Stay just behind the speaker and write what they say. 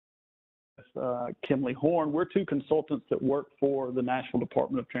Kimley Horn. We're two consultants that work for the Nashville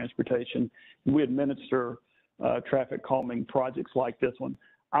Department of Transportation. We administer traffic calming projects like this one.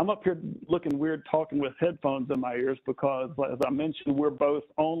 I'm up here looking weird talking with headphones in my ears because, as I mentioned, we're both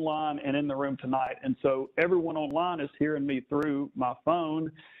online and in the room tonight. And so everyone online is hearing me through my phone,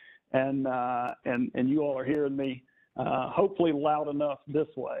 and you all are hearing me hopefully loud enough this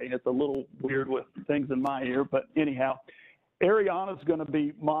way. It's a little weird with things in my ear, but anyhow, Ariana's going to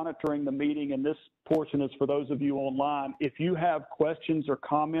be monitoring the meeting, and this portion is for those of you online. If you have questions or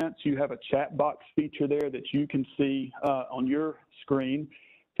comments, you have a chat box feature there that you can see on your screen.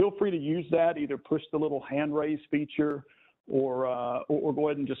 Feel free to use that, either push the little hand raise feature or go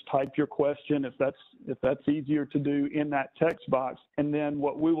ahead and just type your question if that's easier to do in that text box. And then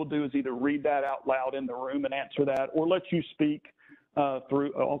what we will do is either read that out loud in the room and answer that, or let you speak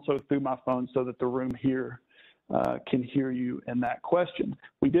through my phone so that the room here can hear you in that question.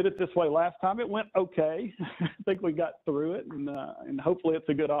 We did it this way last time. It went okay. I think we got through it, and hopefully it's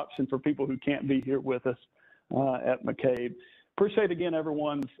a good option for people who can't be here with us at McCabe. Appreciate again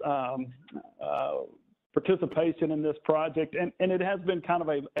everyone's participation in this project, and it has been kind of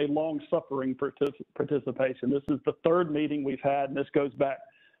a long-suffering participation. This is the third meeting we've had, and this goes back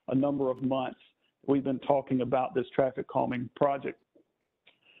a number of months. We've been talking about this traffic calming project.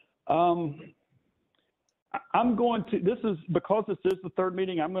 Because this is the third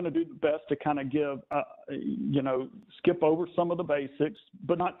meeting, I'm going to do the best to kind of give, skip over some of the basics,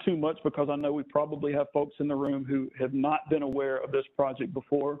 but not too much, because I know we probably have folks in the room who have not been aware of this project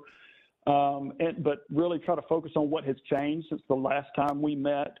before, but really try to focus on what has changed since the last time we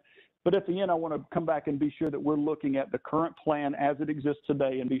met. But at the end, I want to come back and be sure that we're looking at the current plan as it exists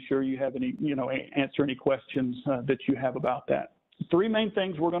today, and be sure you have any, answer any questions that you have about that. Three main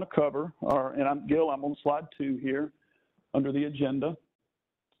things we're going to cover are, and Gil, I'm on slide 2 here under the agenda.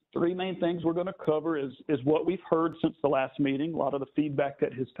 Three main things we're going to cover is what we've heard since the last meeting, a lot of the feedback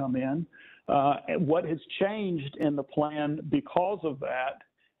that has come in, and what has changed in the plan because of that,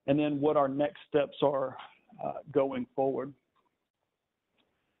 and then what our next steps are going forward.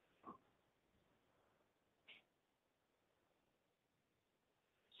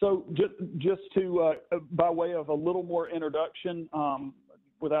 So just to, by way of a little more introduction,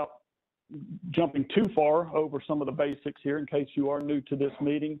 without jumping too far over some of the basics here, in case you are new to this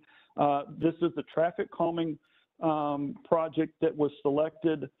meeting, this is the traffic calming project that was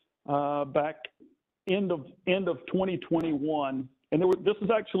selected back end of 2021. And this is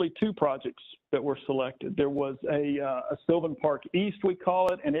actually two projects that were selected. There was a Sylvan Park East, we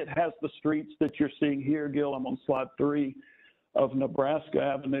call it, and it has the streets that you're seeing here, Gil. I'm on slide 3. Of Nebraska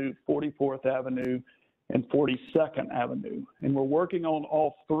Avenue, 44th Avenue, and 42nd Avenue. And we're working on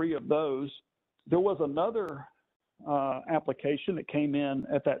all three of those. There was another application that came in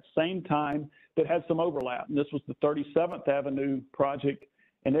at that same time that had some overlap, and this was the 37th Avenue project,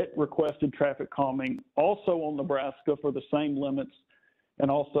 and it requested traffic calming also on Nebraska for the same limits, and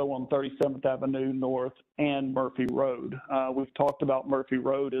also on 37th Avenue North and Murphy Road. We've talked about Murphy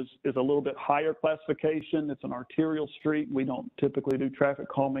Road is a little bit higher classification. It's an arterial street. We don't typically do traffic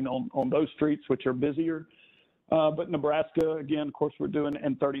calming on those streets, which are busier. But Nebraska, again, of course, we're doing,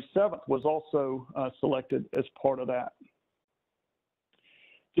 and 37th was also selected as part of that.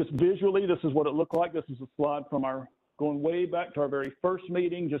 Just visually, this is what it looked like. This is a slide from going way back to our very first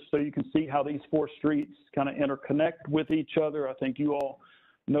meeting, just so you can see how these four streets kind of interconnect with each other. I think you all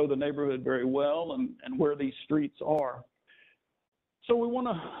know the neighborhood very well and where these streets are. So we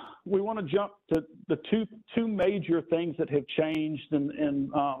want to jump to the two major things that have changed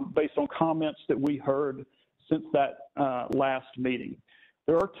and based on comments that we heard since that last meeting.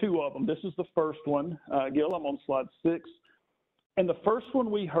 There are two of them. This is the first one. Gil, I'm on slide 6. And the first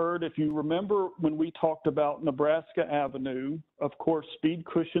one we heard, if you remember when we talked about Nebraska Avenue, of course, speed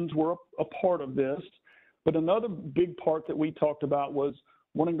cushions were a part of this. But another big part that we talked about was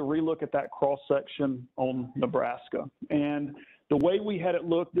wanting to relook at that cross section on Nebraska. And the way we had it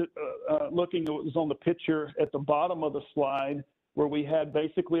looking, it was on the picture at the bottom of the slide, where we had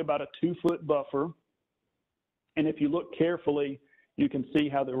basically about a 2-foot buffer. And if you look carefully, you can see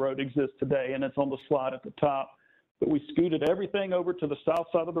how the road exists today, and it's on the slide at the top. But we scooted everything over to the south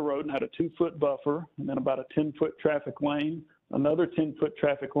side of the road and had a 2-foot buffer, and then about a 10-foot traffic lane, another 10-foot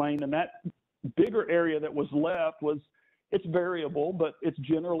traffic lane. And that bigger area that was left it's variable, but it's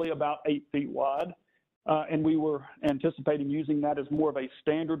generally about 8 feet wide. And we were anticipating using that as more of a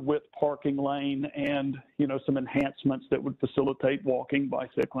standard width parking lane and, some enhancements that would facilitate walking,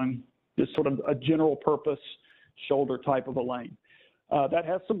 bicycling, just sort of a general purpose shoulder type of a lane. That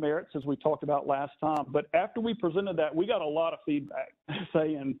has some merits, as we talked about last time. But after we presented that, we got a lot of feedback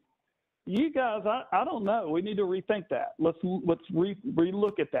saying, You guys, I don't know. We need to rethink that. Let's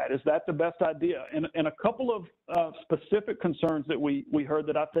relook at that. Is that the best idea? And a couple of specific concerns that we heard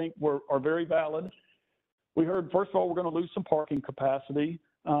that I think are very valid. We heard, first of all, we're going to lose some parking capacity.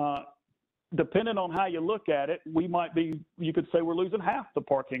 Depending on how you look at it, you could say we're losing half the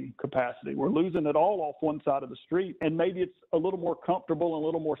parking capacity. We're losing it all off one side of the street, and maybe it's a little more comfortable and a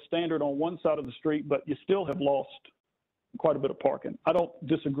little more standard on one side of the street, but you still have lost quite a bit of parking. I don't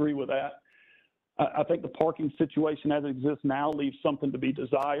disagree with that. I think the parking situation as it exists now leaves something to be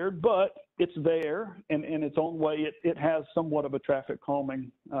desired, but it's there, and in its own way, it has somewhat of a traffic calming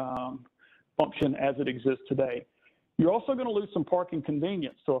function as it exists today. You're also going to lose some parking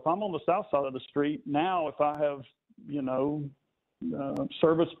convenience. So if I'm on the south side of the street, now if I have,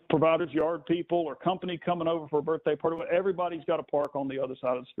 service providers, yard people, or company coming over for a birthday party, everybody's got to park on the other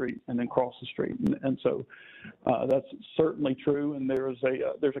side of the street and then cross the street. And so that's certainly true, and there's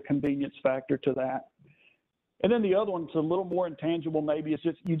a convenience factor to that. And then the other one's a little more intangible maybe. It's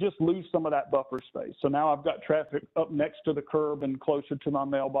just you just lose some of that buffer space. So now I've got traffic up next to the curb and closer to my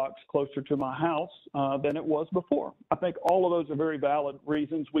mailbox, closer to my house than it was before. I think all of those are very valid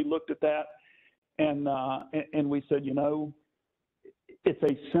reasons. We looked at that and we said, it's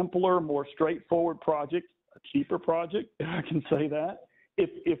a simpler, more straightforward project, a cheaper project, if I can say that.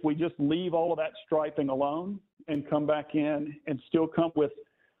 If we just leave all of that striping alone and come back in and still come with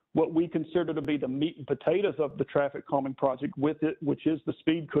what we consider to be the meat and potatoes of the traffic calming project with it, which is the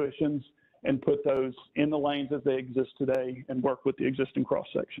speed cushions, and put those in the lanes as they exist today and work with the existing cross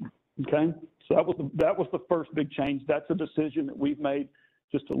section. Okay, so that was the first big change. That's a decision that we've made,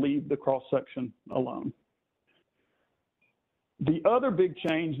 just to leave the cross section alone. The other big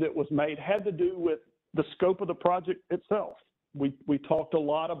change that was made had to do with the scope of the project itself. We talked a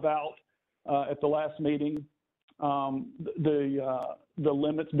lot about at the last meeting the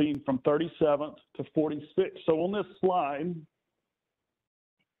limits being from 37th to 46th. So on this slide,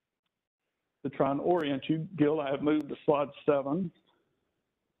 to try and orient you, Gil, I have moved to slide 7.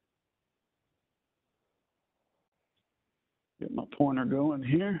 Get my pointer going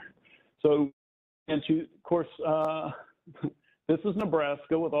here. So, and you, of course, this is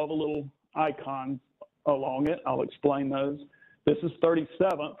Nebraska with all the little icons along it. I'll explain those. This is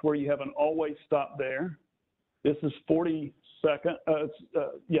 37th, where you have an always stop there. This is 42nd,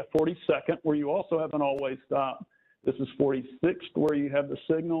 42nd, where you also have an always stop. This is 46th, where you have the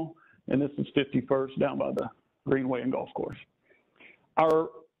signal, and this is 51st down by the Greenway and Golf Course.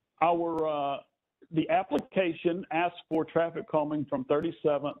 The application asks for traffic calming from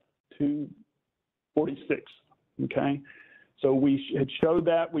 37th to 46th. Okay, so we had showed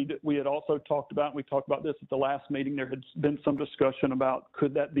that. We had also talked about, we talked about this at the last meeting, there had been some discussion about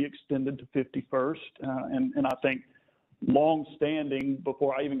could that be extended to 51st, and I think long-standing,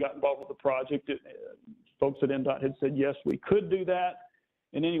 before I even got involved with the project, folks at NDOT had said, yes, we could do that.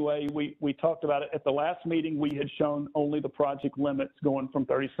 And anyway, we talked about it at the last meeting. We had shown only the project limits going from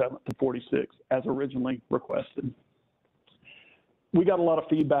 37th to 46th as originally requested. We got a lot of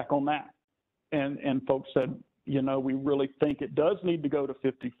feedback on that, and folks said, we really think it does need to go to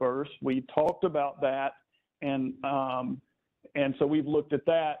 51st. We talked about that, and so we've looked at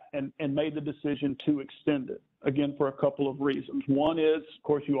that and made the decision to extend it, again, for a couple of reasons. One is, of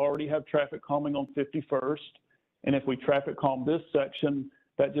course, you already have traffic calming on 51st, and if we traffic calm this section,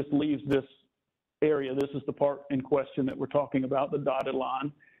 that just leaves this area. This is the part in question that we're talking about, the dotted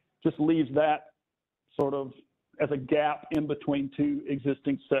line, just leaves that sort of as a gap in between two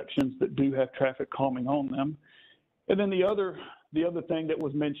existing sections that do have traffic calming on them. And then the other thing that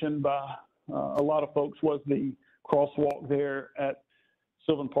was mentioned by a lot of folks was the crosswalk there at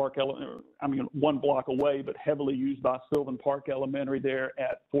Sylvan Park, one block away, but heavily used by Sylvan Park Elementary there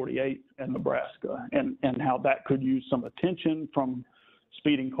at 48th and Nebraska, and how that could use some attention from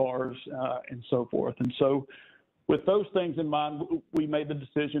speeding cars and so forth. And so with those things in mind, we made the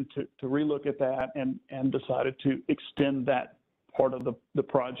decision to relook at that and decided to extend that part of the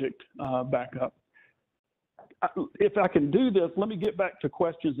project back up. If I can do this, let me get back to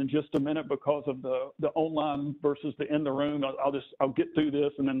questions in just a minute because of the online versus the in the room. I'll get through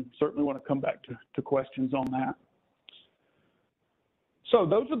this and then certainly want to come back to questions on that. So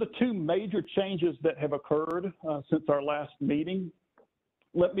those are the two major changes that have occurred since our last meeting.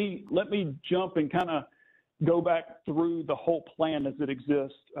 Let me jump and kind of go back through the whole plan as it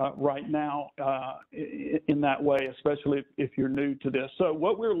exists right now in that way, especially if you're new to this. So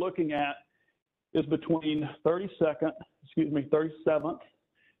what we're looking at is between 37th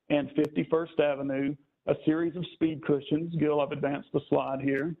and 51st Avenue, a series of speed cushions. Gil, I've advanced the slide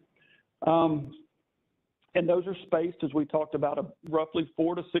here. And those are spaced, as we talked about, roughly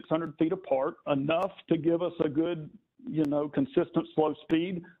 400 to 600 feet apart, enough to give us a good, consistent slow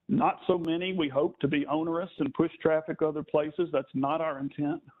speed. Not so many we hope to be onerous and push traffic other places. That's not our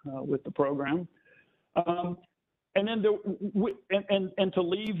intent with the program. And then to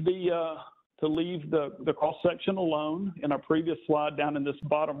leave the cross section alone. In our previous slide, down in this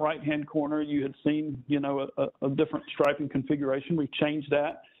bottom right-hand corner, you had seen, a different striping configuration. We've changed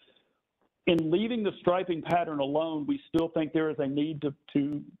that. In leaving the striping pattern alone, we still think there is a need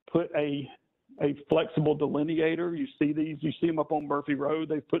to put a flexible delineator. You see these, you see them up on Murphy Road.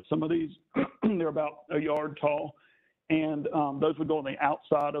 They've put some of these, they're about a yard tall, and those would go on the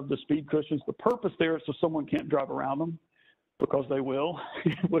outside of the speed cushions. The purpose there is so someone can't drive around them, because they will.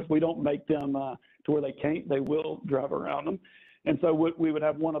 If we don't make them to where they can't, they will drive around them. And so we would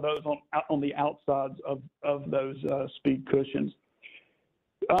have one of those on the outsides of those speed cushions.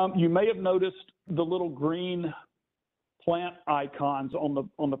 You may have noticed the little green plant icons on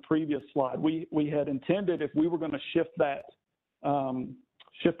the previous slide. We had intended, if we were going to shift that,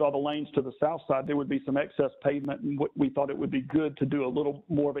 shift all the lanes to the south side, there would be some excess pavement, and we thought it would be good to do a little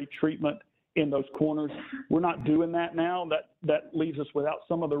more of a treatment in those corners. We're not doing that now. That leaves us without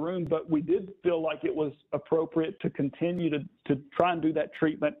some of the room, but we did feel like it was appropriate to continue to try and do that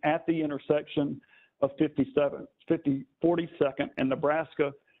treatment at the intersection of 42nd and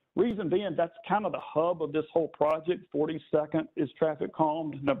Nebraska. Reason being, that's kind of the hub of this whole project. 42nd is traffic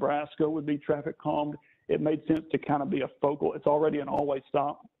calmed. Nebraska would be traffic calmed. It made sense to kind of be a focal. It's already an always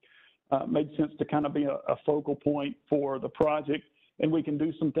stop. Made sense to kind of be a focal point for the project. And we can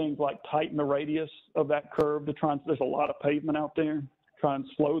do some things like tighten the radius of that curve to try and, there's a lot of pavement out there, try and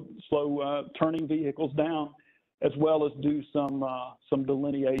slow turning vehicles down, as well as do some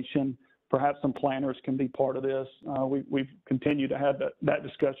delineation. Perhaps some planners can be part of this. We've continued to have that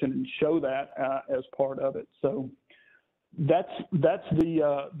discussion and show that as part of it. So that's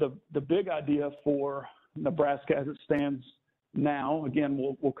the big idea for Nebraska as it stands now. Again,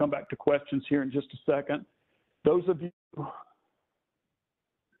 we'll come back to questions here in just a second. Those of you,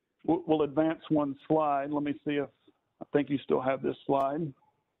 we'll advance one slide. Let me see if, I think you still have this slide.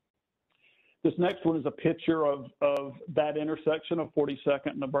 This next one is a picture of that intersection of 42nd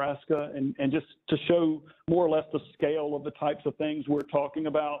and Nebraska, and just to show more or less the scale of the types of things we're talking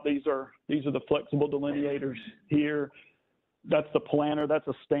about. These are the flexible delineators here. That's the planner. That's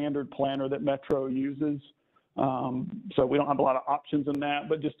a standard planner that Metro uses. So we don't have a lot of options in that,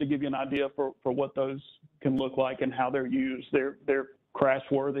 but just to give you an idea for what those can look like and how they're used. They're crash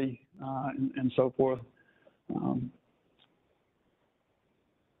worthy and so forth.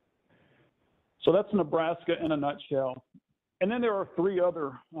 So that's Nebraska in a nutshell. And then there are three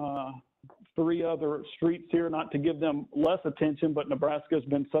other streets here, not to give them less attention, but Nebraska has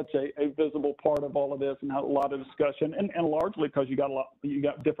been such a visible part of all of this and had a lot of discussion, and largely because you got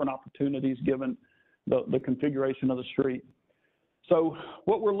different opportunities given the configuration of the street. So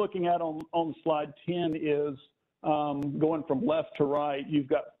what we're looking at on slide 10 is going from left to right. You've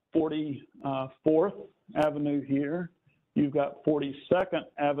got 44th Avenue here. You've got 42nd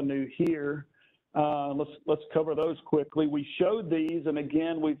Avenue here. Let's cover those quickly. We showed these, and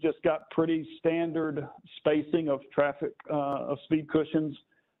again, we've just got pretty standard spacing of traffic of speed cushions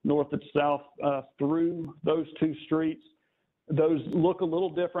north and south through those two streets. Those look a little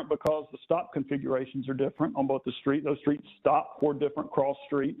different because the stop configurations are different on both the street. Those streets stop for different cross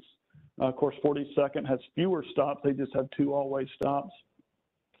streets. Of course, 42nd has fewer stops. They just have two always stops.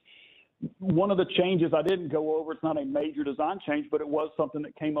 One of the changes I didn't go over, it's not a major design change, but it was something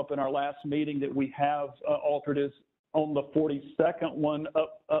that came up in our last meeting that we have altered, is on the 42nd one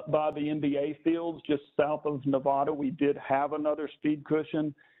up by the NBA fields, just south of Nevada. We did have another speed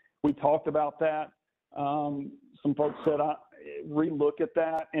cushion. We talked about that. Some folks said, relook at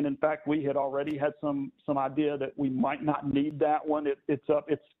that. And in fact, we had already had some idea that we might not need that one. It's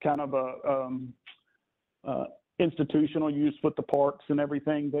kind of a, institutional use with the parks and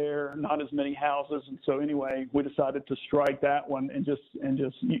everything there, not as many houses. And so anyway, we decided to strike that one and just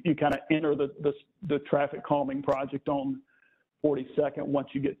you kind of enter the traffic calming project on 42nd once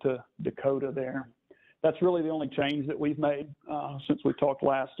you get to Dakota there. That's really the only change that we've made since we talked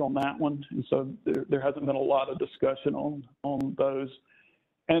last on that one. And so there hasn't been a lot of discussion on those.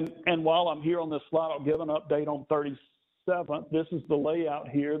 And while I'm here on this slide, I'll give an update on 37th. This is the layout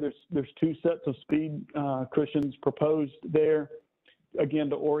here. There's two sets of speed cushions proposed there. Again,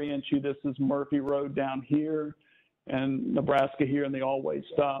 to orient you, this is Murphy Road down here and Nebraska here in the always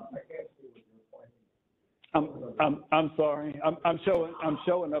stop. I'm sorry. I'm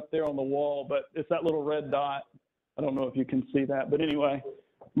showing up there on the wall, but it's that little red dot. I don't know if you can see that, but anyway,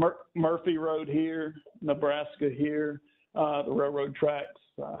 Murphy Road here, Nebraska here, the railroad tracks,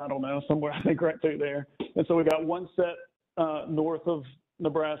 I don't know, somewhere I think right through there. And so we got one set north of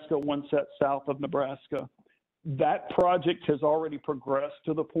Nebraska, one set south of Nebraska. That project has already progressed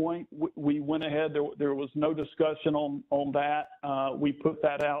to the point we went ahead. There was no discussion on that. We put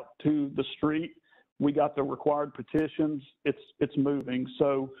that out to the street. We got the required petitions. It's moving.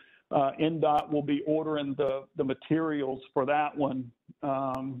 So NDOT will be ordering the materials for that one.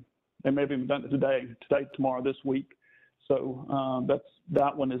 They may have even done it today, tomorrow, this week. So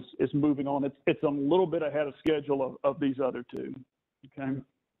that one is moving on. It's a little bit ahead of schedule of these other two. Okay. Can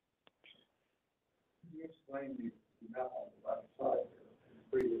you explain the map on the left side,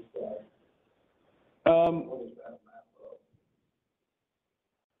 the previous slide? What is that map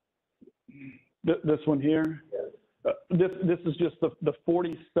of? This one here. Yes. This is just the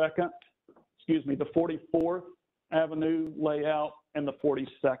 42nd, excuse me, the 44th Avenue layout and the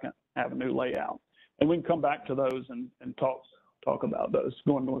 42nd Avenue layout. And we can come back to those and talk about those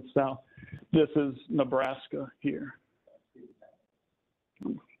going north south. This is Nebraska here.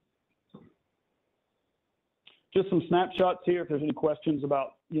 Just some snapshots here. If there's any questions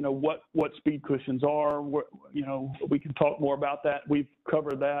about, what speed cushions are, we can talk more about that. We've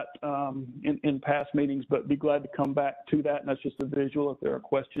covered that in past meetings, but be glad to come back to that. And that's just a visual if there are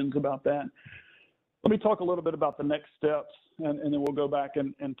questions about that. Let me talk a little bit about the next steps, and then we'll go back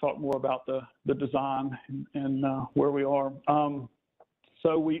and talk more about the design and where we are.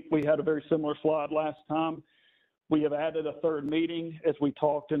 So we had a very similar slide last time. We have added a third meeting as we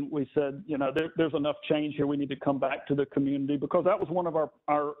talked, and we said, there's enough change here. We need to come back to the community, because that was one of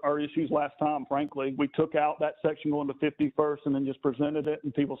our issues last time, frankly. We took out that section going to 51st and then just presented it,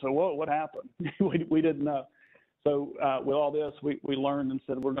 and people said, whoa, what happened? we didn't know. So with all this, we learned and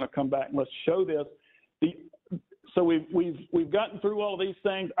said, we're going to come back and let's show this. So we've gotten through all of these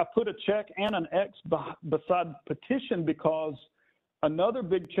things. I put a check and an X beside petition, because another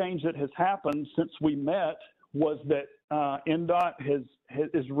big change that has happened since we met was that NDOT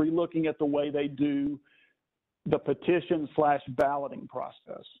is relooking at the way they do the petition/balloting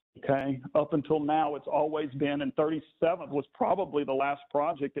process. Okay, up until now, it's always been, and 37th was probably the last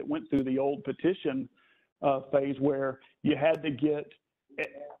project that went through the old petition phase, where you had to get.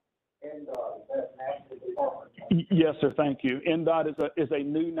 Yes, sir. Thank you. NDOT is a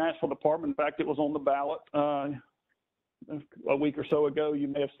new national department. In fact, it was on the ballot a week or so ago. You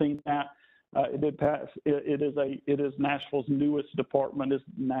may have seen that. It did pass. It is Nashville's newest department. Is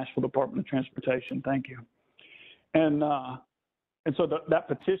Nashville Department of Transportation. Thank you. And so that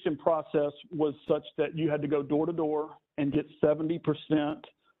petition process was such that you had to go door to door and get 70%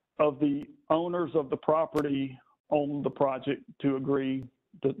 of the owners of the property on the project to agree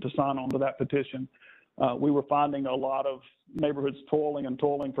to sign on to that petition. We were finding a lot of neighborhoods toiling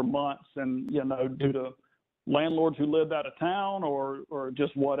for months, and due to landlords who lived out of town or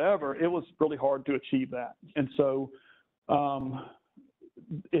just whatever, it was really hard to achieve that. And so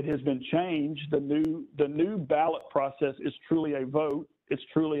it has been changed. The new ballot process is truly a vote. It's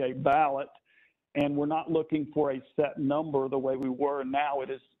truly a ballot, and we're not looking for a set number the way we were. Now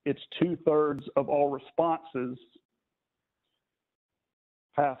it's 2/3 of all responses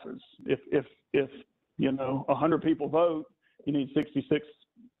passes. If 100 people vote, you need 66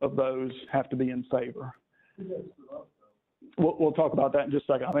 of those have to be in favor. We'll talk about that in just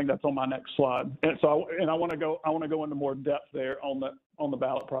a second. I think that's on my next slide. And so, I want to go into more depth there on the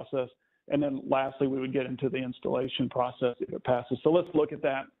ballot process. And then lastly, we would get into the installation process if it passes. So let's look at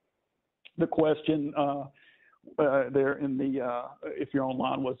that. The question there in the if you're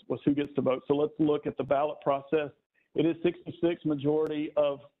online was who gets to vote. So let's look at the ballot process. It is 66 majority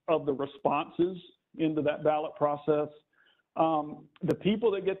of the responses into that ballot process. The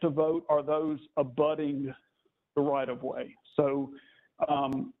people that get to vote are those abutting the right-of-way. So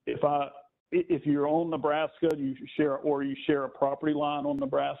if you're on Nebraska, you share a property line on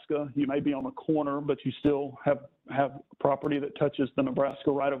Nebraska, you may be on a corner, but you still have property that touches the Nebraska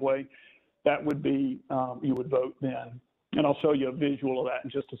right-of-way. That would be, you would vote then. And I'll show you a visual of that in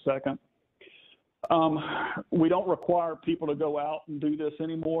just a second. We don't require people to go out and do this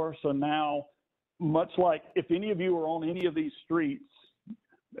anymore. So now, much like if any of you are on any of these streets,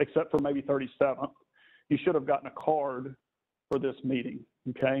 except for maybe 37th, you should have gotten a card for this meeting,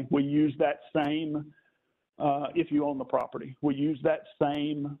 okay? We use that same, if you own the property, we use that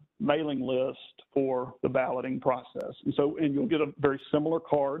same mailing list for the balloting process. And you'll get a very similar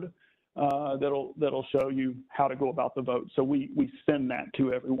card that'll show you how to go about the vote. So we send that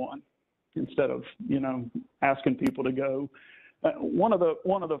to everyone instead of, asking people to go. One of the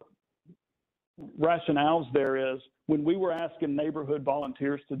rationales there is when we were asking neighborhood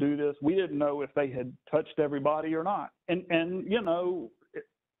volunteers to do this, we didn't know if they had touched everybody or not. And you know,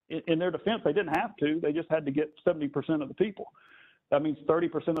 in their defense, they didn't have to. They just had to get 70% of the people. That means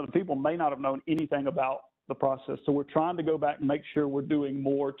 30% of the people may not have known anything about the process. So we're trying to go back and make sure we're doing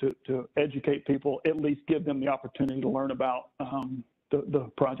more to educate people, at least give them the opportunity to learn about the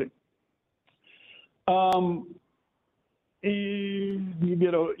project.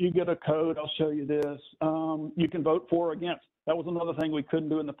 You get a code. I'll show you this. You can vote for or against. That was another thing we couldn't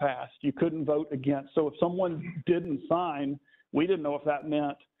do in the past. You couldn't vote against. So if someone didn't sign, we didn't know if that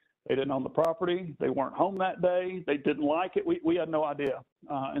meant they didn't own the property, they weren't home that day, they didn't like it. We had no idea.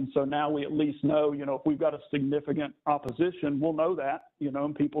 And so now we at least know, you know, if we've got a significant opposition, we'll know that, you know,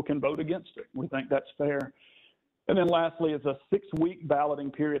 and people can vote against it. We think that's fair. And then lastly is a 6-week balloting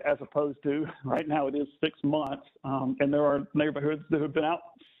period, as opposed to right now it is 6 months. And there are neighborhoods that have been out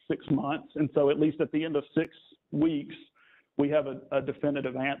 6 months. And so at least at the end of 6 weeks, we have a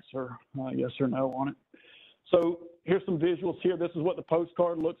definitive answer, yes or no on it. So here's some visuals here. This is what the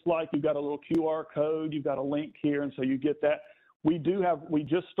postcard looks like. You've got a little QR code. You've got a link here, and so you get that. We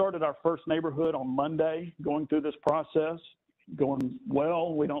just started our first neighborhood on Monday, going through this process, going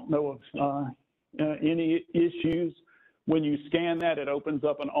well. We don't know of any issues. When you scan that, it opens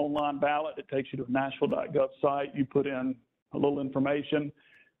up an online ballot. It takes you to a Nashville.gov site. You put in a little information.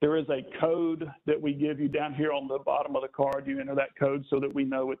 There is a code that we give you down here on the bottom of the card. You enter that code so that we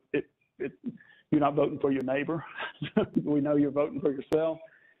know you're not voting for your neighbor. We know you're voting for yourself,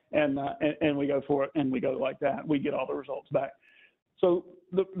 and we go for it, and we go like that. We get all the results back. So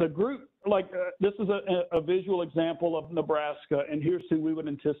the group, this is a visual example of Nebraska, and here's who we would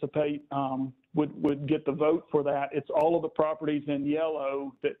anticipate would get the vote for that. It's all of the properties in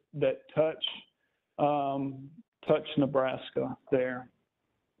yellow that touch Nebraska there.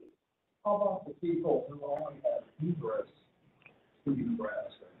 How about the people who only have egress to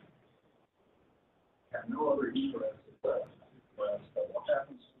Nebraska? Have no other egress except Nebraska. What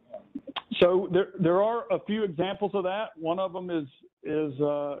happens to them? So there are a few examples of that. One of them is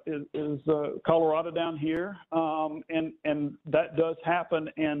Colorado down here, and that does happen.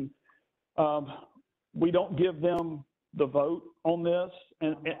 And we don't give them the vote on this.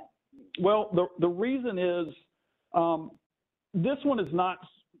 And well, the reason is this one is not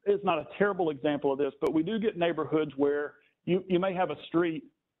a terrible example of this, but we do get neighborhoods where you may have a street,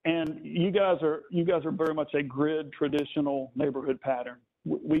 and you guys are very much a grid traditional neighborhood pattern.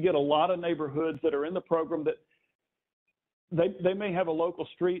 We get a lot of neighborhoods that are in the program that they may have a local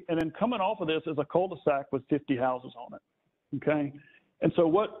street, and then coming off of this is a cul-de-sac with 50 houses on it, okay? And so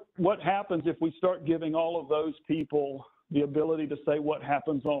what happens if we start giving all of those people the ability to say what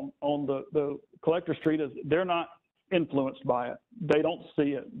happens on the collector street is they're not influenced by it. They don't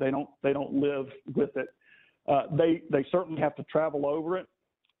see it. They don't live with it. They certainly have to travel over it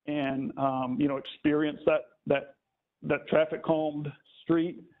and experience that traffic calmed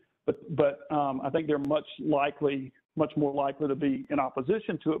street, but I think they're much more likely to be in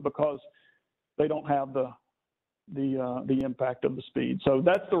opposition to it because they don't have the impact of the speed. So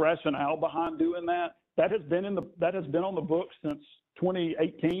that's the rationale behind doing that. That has been on the books since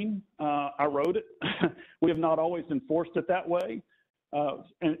 2018. I wrote it. We have not always enforced it that way.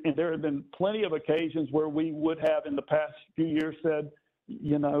 And there have been plenty of occasions where we would have in the past few years said,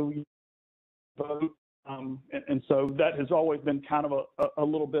 vote. And so that has always been kind of a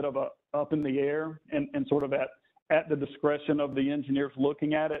little bit of a up in the air and sort of at the discretion of the engineers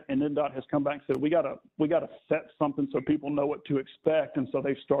looking at it. And NDOT has come back and said, we got to set something so people know what to expect. And so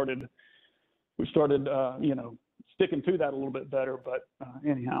we started sticking to that a little bit better. But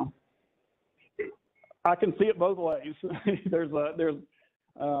anyhow, I can see it both ways. There's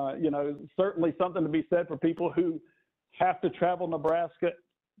certainly something to be said for people who have to travel Nebraska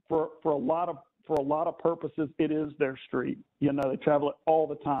for a lot of purposes. It is their street. They travel it all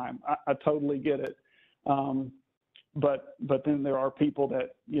the time. I totally get it. But then there are people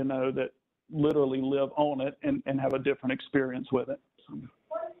that that literally live on it and have a different experience with it. So.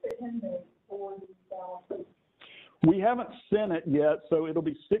 What is the end date for these balances? We haven't sent it yet, so it'll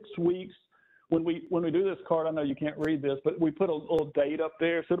be 6 weeks. When we do this card, I know you can't read this, but we put a little date up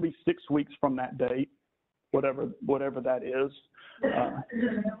there, so it'll be 6 weeks from that date, whatever that is. The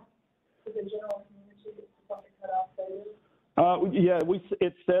general community, something cut off date? Yeah,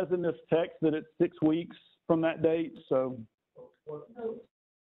 it says in this text that it's 6 weeks from that date. So,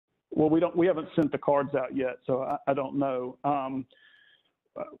 well, we haven't sent the cards out yet, so I don't know.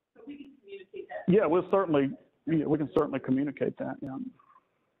 So we can communicate that. Yeah, we can certainly communicate that. Yeah.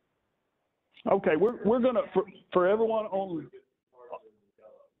 Okay, we're gonna for everyone on.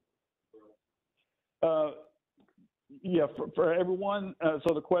 Yeah, for everyone,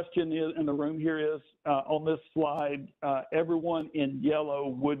 so the question is in the room here is, on this slide, everyone in yellow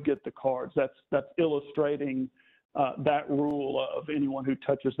would get the cards. That's illustrating that rule of anyone who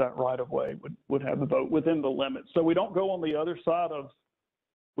touches that right of way would have the vote within the limits. So we don't go on the other side of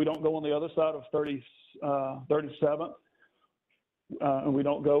 37th, and we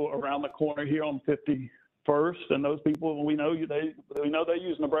don't go around the corner here on 51st. And those people, we know they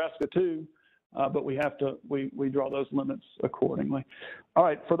use Nebraska too. But we draw those limits accordingly. All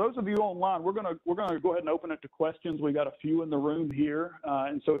right, for those of you online, we're gonna go ahead and open it to questions. We got a few in the room here,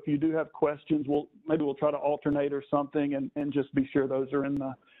 and so if you do have questions, maybe we'll try to alternate or something, and just be sure those are in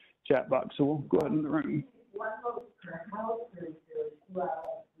the chat box. So we'll go ahead in the room.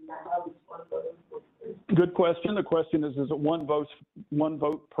 Good question. The question is it one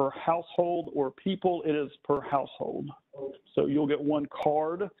vote per household or people? It is per household. So you'll get one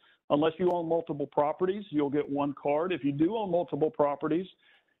card. Unless you own multiple properties, you'll get one card. If you do own multiple properties,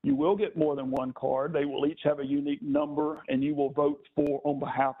 you will get more than one card. They will each have a unique number, and you will vote on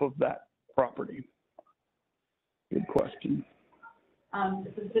behalf of that property. Good question.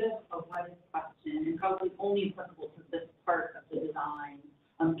 It's a bit of a wide question, and probably only applicable to this part of the design.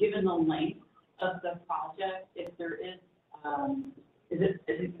 Given the length of the project, if there is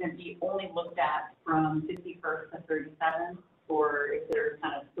it going to be only looked at from 51st to 37th? Or if there's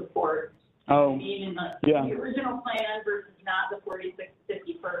kind of support being in the original plan versus not the 46th,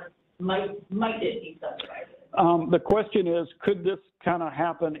 51st, might it be subdivided? The question is, could this kind of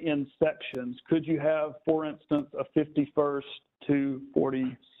happen in sections? Could you have, for instance, a 51st to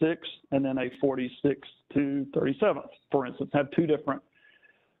 46th and then a 46th to 37th, for instance, have two different?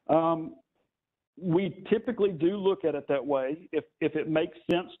 We typically do look at it that way. If it makes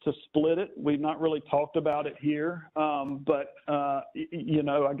sense to split it, we've not really talked about it here, but you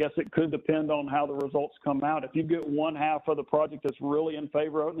know, I guess it could depend on how the results come out. If you get one half of the project that's really in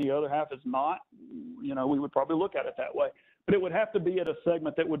favor of it and the other half is not, you know, we would probably look at it that way. But it would have to be at a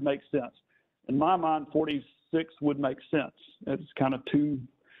segment that would make sense. In my mind, 46 would make sense. It's kind of two,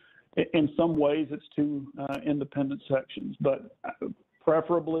 in some ways, it's two independent sections, but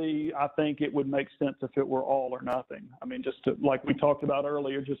preferably, I think it would make sense if it were all or nothing. I mean, just to, like we talked about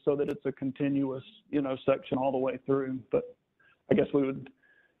earlier, just so that it's a continuous, you know, section all the way through. But I guess we would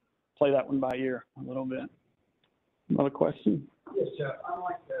play that one by ear a little bit. Another question? Yes, Jeff. I'd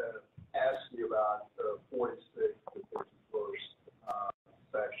like to ask you about the 46th to 51st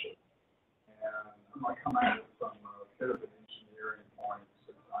section. And I'm going to come at it from a bit of an engineering point,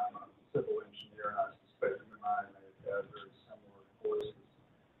 since I'm a civil engineer, and I suspect you and I may have had very similar courses.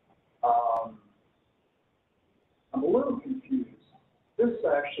 I'm a little confused. This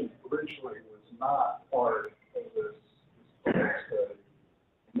section originally was not part of this study,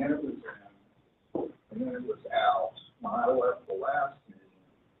 and then it was in, and then it was out. When I left the last meeting,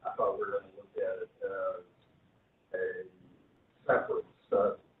 I thought we were going to look at it as a separate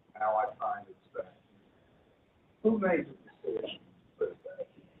study. Now I find it's back here. Who made the decision to put it back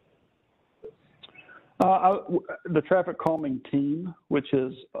here? The traffic calming team, which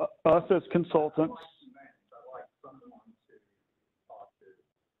is us as consultants. I'd like someone to talk to.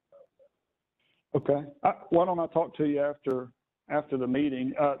 Okay. Why don't I talk to you after the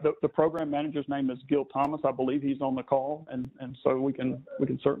meeting? The program manager's name is Gil Thomas. I believe he's on the call, and so we can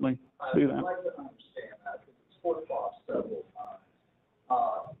certainly do that. I'd like to understand that because it's put off several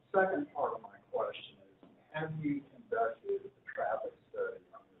times. Second part of my question is, have you conducted a traffic study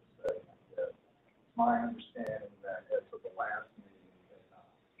on this segment yet? It's my understanding that as of the last meeting, you did not.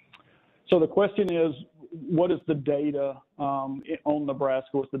 So the question is, what is the data on Nebraska?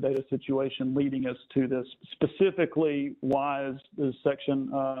 What's the data situation leading us to this? Specifically, why is this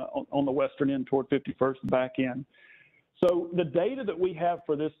section on the western end toward 51st back in? So the data that we have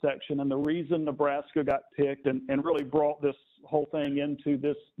for this section, and the reason Nebraska got picked and really brought this whole thing into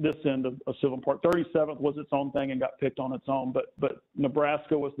this end of Sylvan Park, 37th was its own thing and got picked on its own, but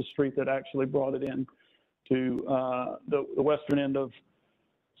Nebraska was the street that actually brought it in to the western end of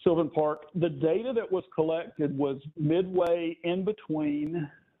Sylvan Park. The data that was collected was midway in between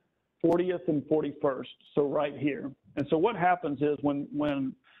 40th and 41st, so right here. And so what happens is when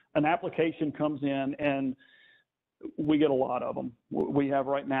an application comes in, and we get a lot of them. We have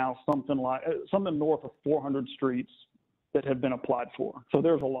right now something north of 400 streets that have been applied for. So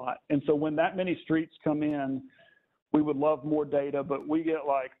there's a lot. And so when that many streets come in, we would love more data, but we get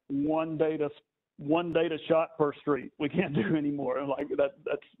like one data shot per street. We can't do any more. Like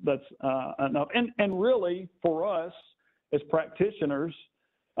that's enough. And really, for us as practitioners,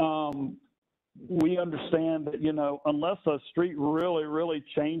 we understand that, you know, unless a street really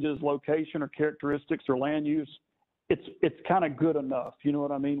changes location or characteristics or land use, it's kind of good enough. You know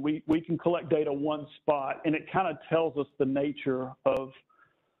what I mean? We can collect data one spot, and it kind of tells us the nature of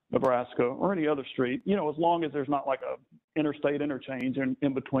Nebraska or any other street, you know, as long as there's not like a interstate interchange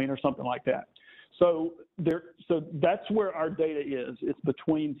in between or something like that. So that's where our data is. It's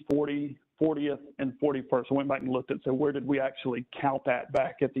between 40th and 41st. I went back and looked at, so where did we actually count that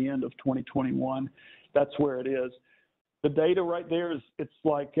back at the end of 2021? That's where it is. The data right there is, it's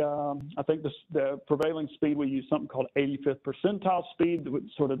like, I think the prevailing speed, we use something called 85th percentile speed, which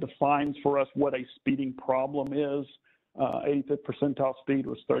sort of defines for us what a speeding problem is. 85th percentile speed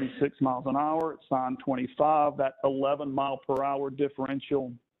was 36 miles an hour. It's sign 25. That 11 mile per hour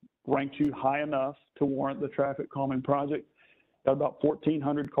differential ranked you high enough to warrant the traffic calming project. Got about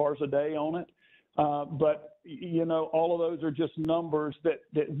 1,400 cars a day on it. But, you know, all of those are just numbers that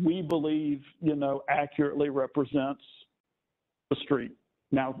we believe, you know, accurately represents the street.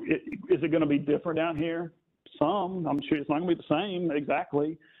 Now, is it going to be different down here? Some. I'm sure it's not going to be the same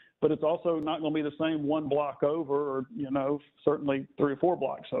exactly, but it's also not going to be the same one block over, or, you know, certainly 3 or 4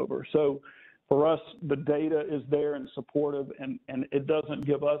 blocks over. So for us, the data is there and supportive, and it doesn't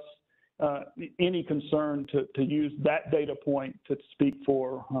give us any concern to use that data point to speak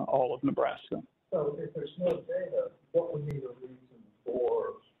for all of Nebraska. So if there's no data, what would be the reason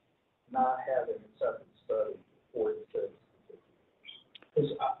for not having a separate study for 46?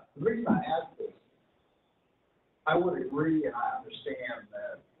 Because the reason I ask this, I would agree and I understand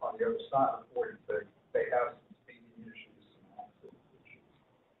that on the other side of 46, they have some speeding issues, some accident issues.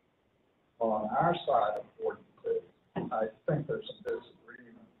 On our side of 46, I think there's some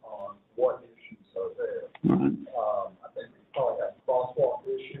disagreement on what issues are there. Right. I think we probably have a crosswalk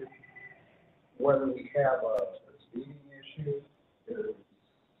issue. Whether we have a speeding issue is,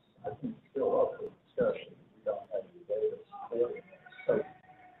 I think, still up for discussion. We don't have any data supporting it. So,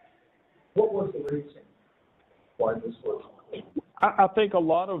 what was the reason why this was included? I think a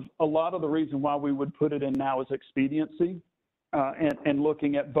lot of the reason why we would put it in now is expediency, and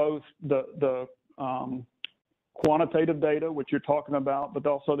looking at both the quantitative data, which you're talking about, but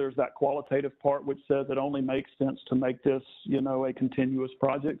also there's that qualitative part which says it only makes sense to make this, you know, a continuous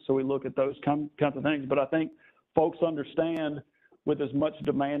project. So we look at those kinds of things. But I think folks understand, with as much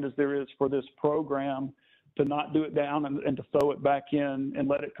demand as there is for this program, to not do it down and to throw it back in and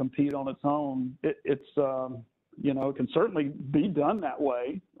let it compete on its own. It's you know, it can certainly be done that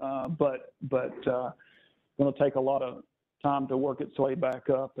way, but going to take a lot of time to work its way back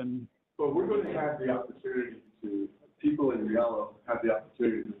up. And but we're going to have the opportunity to, people in yellow have the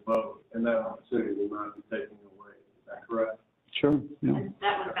opportunity to vote, and that opportunity will not be taken away. Is that correct? Sure. Yeah. And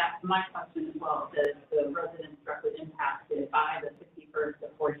that was back to my question as well, that the residents directly impacted by the 51st to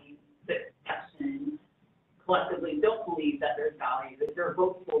 46th section collectively don't believe that there's value. Their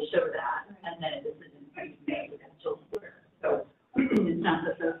votes will show that, and then a decision can be made until Twitter. So it's not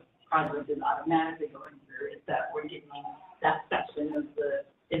that the project is automatically going through, it's that we're getting that section of the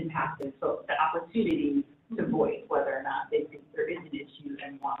impacted, so the opportunity to voice whether or not they think there is an issue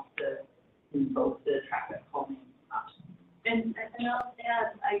and want to invoke the traffic calming option. And I'll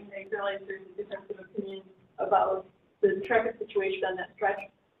add, I realize there's a difference of opinion about the traffic situation on that stretch.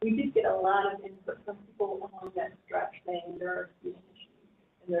 We did get a lot of input from people along that stretch saying there are speeding issues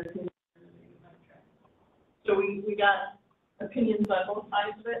and there's no traffic. So we got opinions on both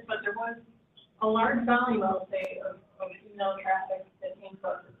sides of it, but there was a large volume, I'll say, of email traffic that came to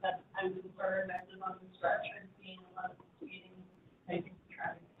us that I'm concerned. I live on the stretch. I'm seeing a lot of speeding, I think,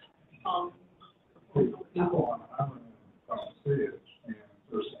 traffic. People on island don't see it, and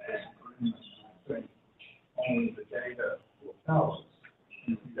there's some disagreement. I think only the data will tell us.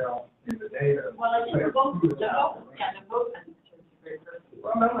 If you don't, in the data. Well, I think the vote, yeah, the vote, I think, is very good.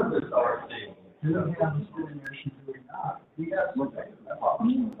 Well, none of this are saying. You don't have a speeding issue, do we not? We have some data. Come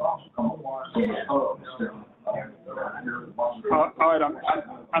on. All right,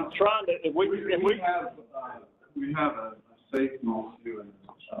 I'm trying to. If we have a safety issue and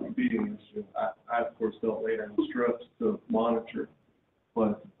a speeding issue. I of course don't lay down stress to monitor,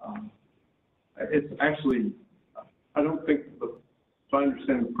 but it's actually, I don't think if I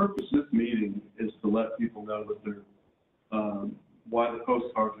understand the purpose of this meeting is to let people know that they're why the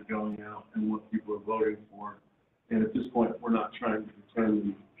postcards are going out and what people are voting for. And at this point, we're not trying to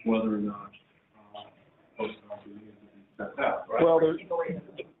determine whether or not postcards need to be sent out, right? Well, we're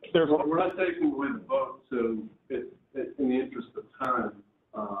not taking away the vote, so in the interest of time,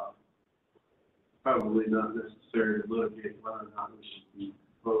 probably not necessary to litigate whether or not we should be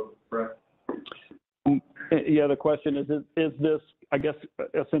voted, correct? Yeah, the question is this, I guess,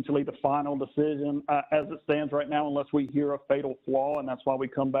 essentially the final decision as it stands right now, unless we hear a fatal flaw, and that's why we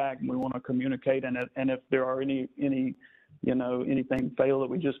come back and we want to communicate. And if there are any anything fail that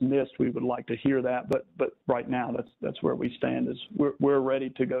we just missed, we would like to hear that. But right now, that's where we stand. Is we're ready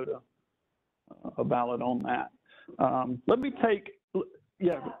to go to a ballot on that. Let me take,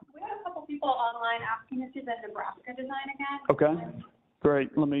 yeah. We had a couple people online asking to see the Nebraska design again. Okay.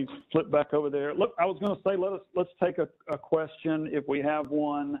 Great. Let me flip back over there. Look, I was going to say let's take a question if we have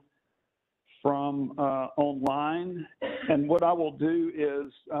one from online. And what I will do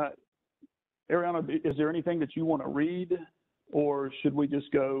is, Ariana, is there anything that you want to read, or should we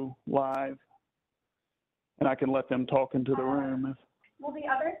just go live? And I can let them talk into the room. Well, the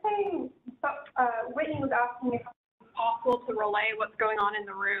other thing, Whitney was asking if it's possible to relay what's going on in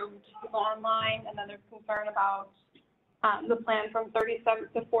the room to people online, and then there's concern about the plan from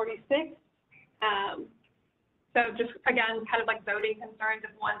 37th to 46th. So just, again, kind of like voting concerns if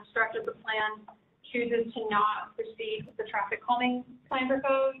one stretch of the plan chooses to not proceed with the traffic calming plan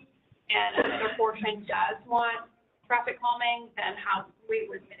proposed, and another portion does want traffic calming, then how we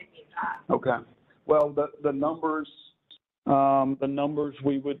would mitigate that. Okay. Well, the numbers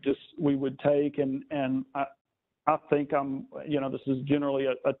we would take, and I think this is generally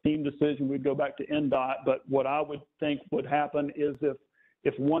a team decision. We'd go back to NDOT, but what I would think would happen is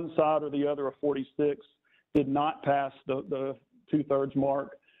if one side or the other of 46 did not pass the 2/3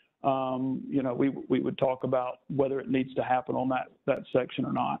 mark, we would talk about whether it needs to happen on that section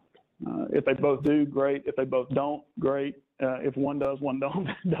or not. If they both do, great. If they both don't, great. If one does, one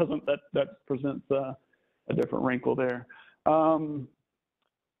doesn't, that presents a different wrinkle there.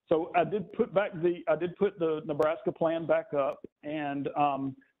 So I did put the Nebraska plan back up, and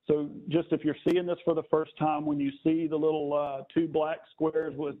so just if you're seeing this for the first time, when you see the little 2 black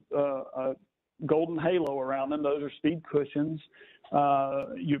squares with a golden halo around them, those are speed cushions.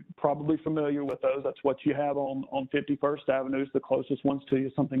 You're probably familiar with those. That's what you have on 51st Avenue, the closest ones to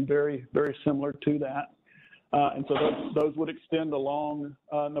you, something very, very similar to that. And so those would extend along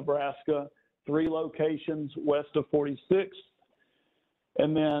Nebraska, 3 locations west of 46th,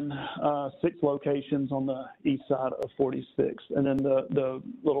 and then 6 locations on the east side of 46th. And then the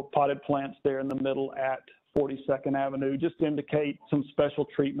little potted plants there in the middle at 42nd Avenue just indicate some special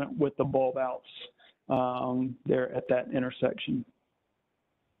treatment with the bulb outs there at that intersection.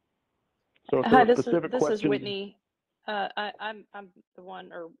 So hi, this is Whitney. I'm the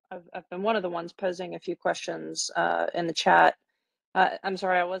one, or I've been one of the ones posing a few questions in the chat. I'm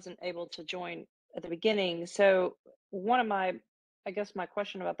sorry I wasn't able to join at the beginning. So I guess my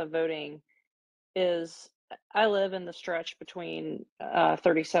question about the voting is, I live in the stretch between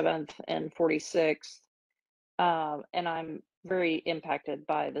 37th and 46th, and I'm very impacted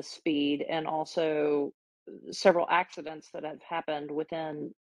by the speed and also several accidents that have happened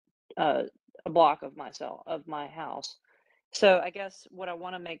within a block of my house. So I guess what I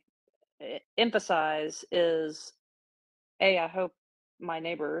want to emphasize is, I hope my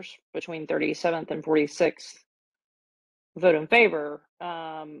neighbors between 37th and 46th vote in favor,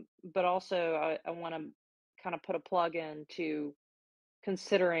 but also I want to kind of put a plug in to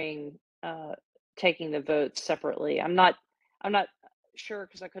considering taking the votes separately. I'm not sure,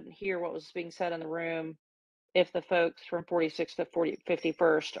 because I couldn't hear what was being said in the room, if the folks from 46th to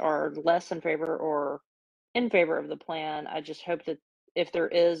 51st are less in favor or in favor of the plan. I just hope that if there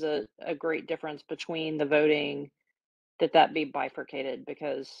is a great difference between the voting, that be bifurcated,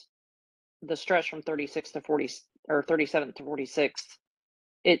 because the stretch from 36th to 40 or 37th to 46th,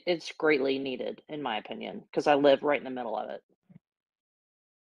 it's greatly needed, in my opinion, because I live right in the middle of it.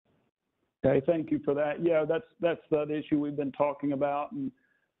 Okay, thank you for that. Yeah, that's the issue we've been talking about, and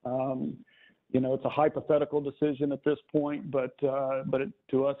it's a hypothetical decision at this point, but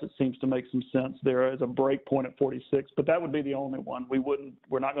to us it seems to make some sense. There is a break point at 46, but that would be the only one.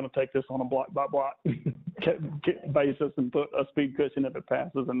 We're not going to take this on a block by block basis and put a speed cushion if it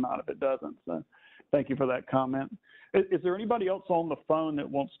passes and not if it doesn't. So, thank you for that comment. Is there anybody else on the phone that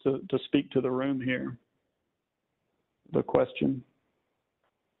wants to speak to the room here? The question.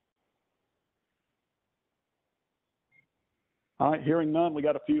 All right, hearing none, we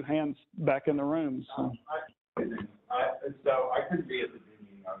got a few hands back in the room. So I couldn't be at the Zoom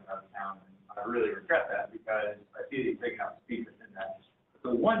meeting out of town, and I really regret that, because I see that taking out speakers in that. The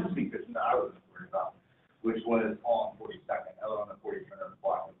one speaker that I was worried about, which was on 42nd, on the 42nd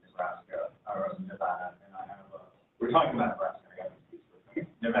block of Nebraska, or Nevada, and I have we're talking about Nebraska, I got to speak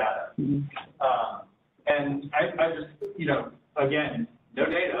for Nevada. Mm-hmm. And I just, again, no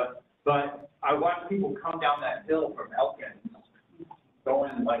data, but I watch people come down that hill from Elkins,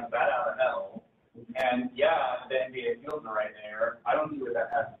 going like that out of hell, and yeah,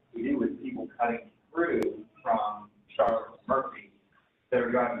 do with people cutting through from Charlotte to Murphy that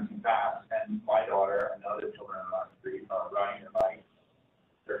are driving too fast, and my daughter and other children on our street are riding their bikes.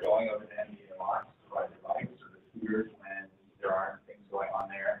 They're going over the NDOT to ride their bikes or the scooters when there aren't things going on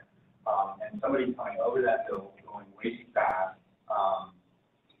there. And somebody coming over that hill going way too fast,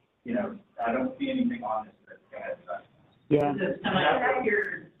 you know, I don't see anything on this that's going to. Yeah. That's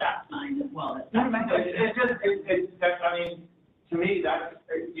your stop sign as well. It's just, I mean, to me, that's,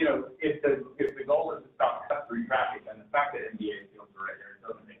 you know, if the goal is to stop cut through traffic, then the fact that NDA fields are right there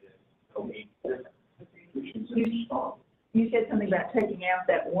doesn't make it so mean. You said something about taking out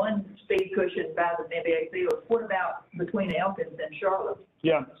that one speed cushion by the NBA field. What about between Elkins and Charlotte?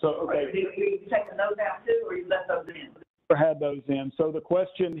 Yeah, so, okay. Are you taking those out too, or you left those in? Had those in. So the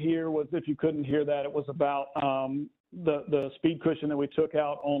question here was, if you couldn't hear that, it was about the speed cushion that we took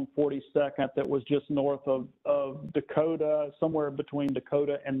out on 42nd that was just north of Dakota, somewhere between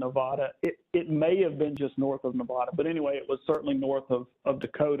Dakota and Nevada. It may have been just north of Nevada, but anyway, it was certainly north of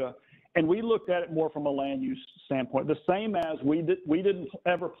Dakota. And we looked at it more from a land use standpoint, the same as we didn't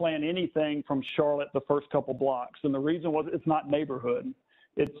ever plan anything from Charlotte the first couple blocks. And the reason was it's not neighborhood.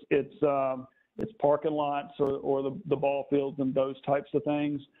 It's parking lots or the ball fields and those types of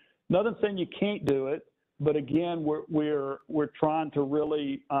things. Nothing saying you can't do it, but again, we're trying to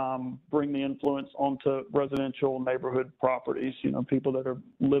really bring the influence onto residential neighborhood properties. You know, people that are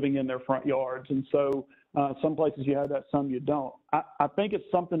living in their front yards, and so some places you have that, some you don't. I think it's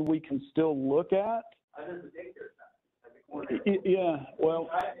something we can still look at. I just think there's that. Yeah, well,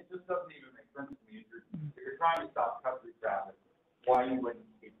 it just doesn't even make sense to me. If you're trying to stop cut through traffic, why you wouldn't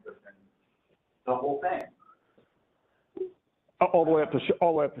keep the whole thing? all the way up to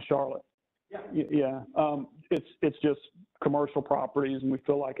Charlotte. Yeah. It's just commercial properties, and we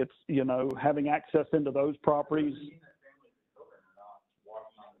feel like it's, you know, having access into those properties.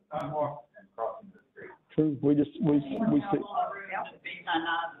 True. We see. Based on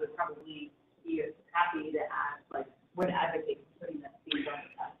that, would probably be happy to add, like, would advocate for putting that speed bump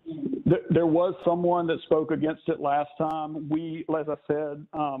in. There was someone that spoke against it last time. We, as I said,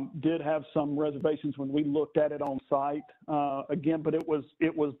 did have some reservations when we looked at it on site. Again, but it was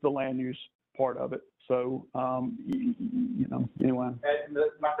the land use part of it. So, you know, anyway. And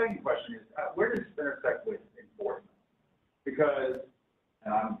my second question is, where does it intersect with enforcement? Because,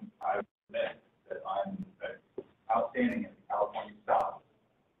 and I admit that I'm outstanding in the California stop.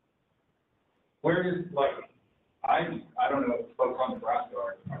 Where does, like, I don't know if folks on Nebraska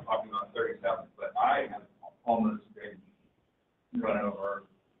are talking about 37, but I have almost been run over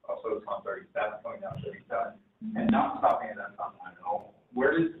folks on 37, going down 37, and not stopping at that stop line at all.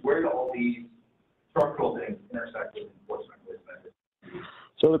 Where do all these structural things intersect with enforcement?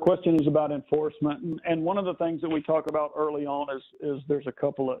 So the question is about enforcement, and one of the things that we talk about early on is there's a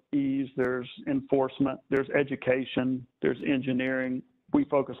couple of E's. There's enforcement, there's education, there's engineering. We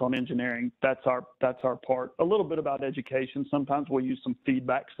focus on engineering. That's our part. A little bit about education. Sometimes we'll use some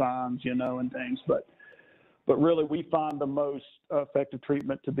feedback signs, you know, and things, but really we find the most effective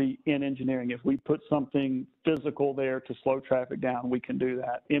treatment to be in engineering. If we put something physical there to slow traffic down, we can do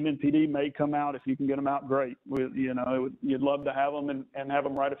that. MNPD may come out. If you can get them out, great. You'd love to have them and have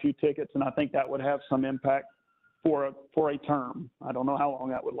them write a few tickets, and I think that would have some impact for a term. I don't know how long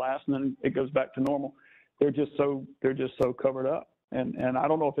that would last, and then it goes back to normal. They're just so covered up. And I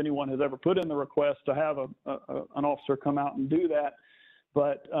don't know if anyone has ever put in the request to have an officer come out and do that,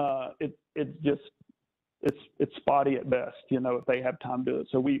 but it's spotty at best, you know, if they have time to do it.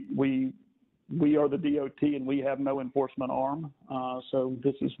 So we are the DOT, and we have no enforcement arm. So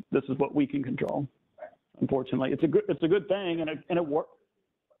this is what we can control. Unfortunately, it's a good thing, and it works.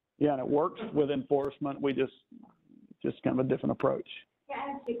 Yeah, and it works with enforcement. We just kind of a different approach. Yeah,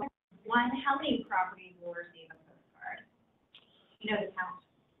 I have two questions. One, how many properties will receive a postcard? You know the count?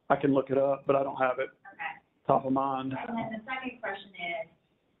 I can look it up, but I don't have it top of mind. And then the second question is,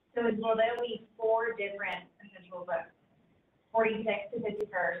 so will there be 4 different essential books, 46 to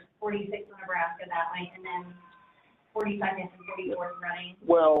 51st, 46 in Nebraska that way, and then 42nd and 44th running?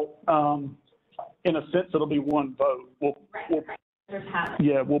 Well, in a sense, it'll be one vote. We'll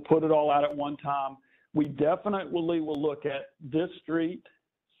put it all out at one time. We definitely will look at this street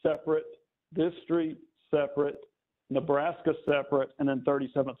separate, this street separate, Nebraska separate, and then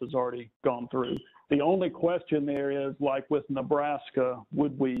 37th has already gone through. The only question there is, like with Nebraska,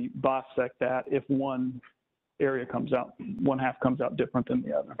 would we bisect that if one area comes out, one half comes out different than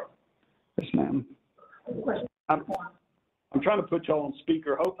the other? Yes, ma'am. I'm trying to put y'all on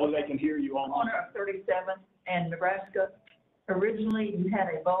speaker. Hopefully they can hear you on. Corner of 37 and Nebraska. Originally, you had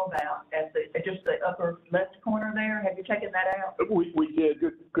a bulb out at just the upper left corner there. Have you taken that out? We did.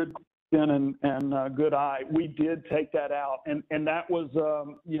 good question and good eye. We did take that out, and that was,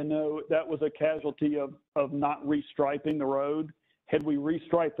 you know, that was a casualty of not restriping the road. Had we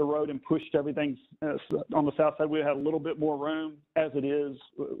restriped the road and pushed everything on the south side, we had a little bit more room. As it is,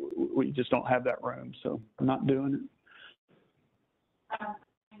 we just don't have that room, so I'm not doing it.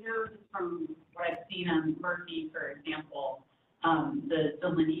 I know just from what I've seen on Murphy, for example, the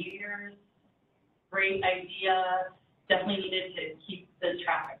delineators, great idea, definitely needed to keep the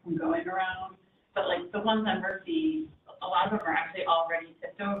traffic from going around. But like the ones on Murphy, a lot of them are actually already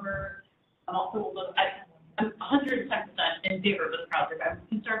tipped over. I'm also I'm 110% in favor of this project. I'm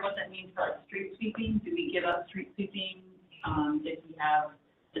concerned what that means for like street sweeping. Do we give up street sweeping if we have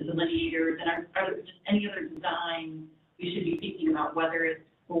the delineators? And are there just any other design we should be thinking about, whether it's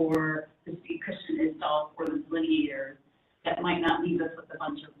for the speed cushion itself or the delineators, that might not leave us with a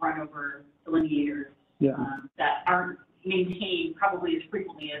bunch of run over delineators that aren't maintained probably as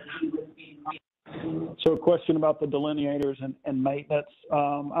frequently as we would be. So a question about the delineators and maintenance.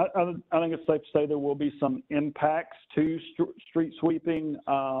 I think it's safe to say there will be some impacts to street sweeping.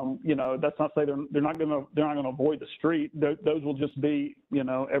 You know, that's not to say they're not going to avoid the street. Those will just be, you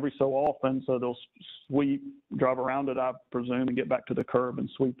know, every so often. So they'll sweep, drive around it, I presume, and get back to the curb and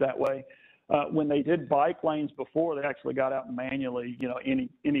sweep that way. When they did bike lanes before, they actually got out manually. You know,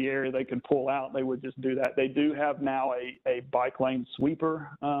 any area they could pull out, they would just do that. They do have now a bike lane sweeper,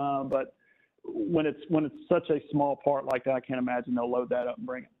 but when it's such a small part like that, I can't imagine they'll load that up and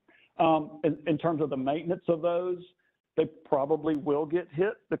bring it. In terms of the maintenance of those, they probably will get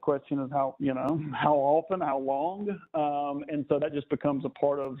hit. The question is how often, how long, and so that just becomes a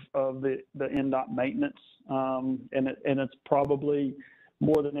part of the NDOT maintenance, and it's probably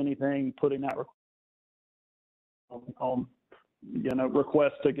more than anything putting that on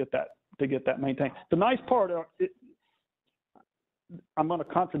request to get that maintained. The nice part I'm going to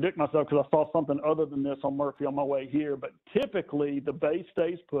contradict myself because I saw something other than this on Murphy on my way here, but typically the base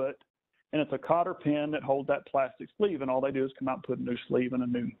stays put, and it's a cotter pin that holds that plastic sleeve, and all they do is come out and put a new sleeve and a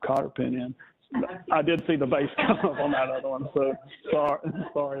new cotter pin in. I did see the base come up on that other one, so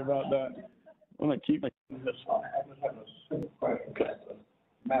sorry about that. I'm going to keep making this one. I just have a simple question. Okay. The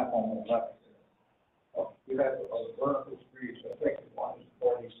map on the left. You have a vertical street, I think one is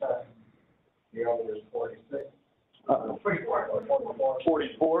 47, the other is 46.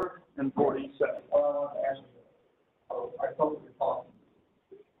 44 and 47. I thought we were talking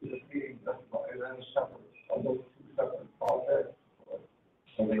this meeting, is that a separate, are those two separate projects?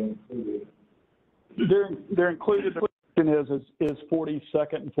 Are they included? They're included. The question is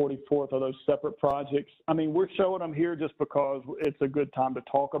 42nd and 44th, are those separate projects? I mean, we're showing them here just because it's a good time to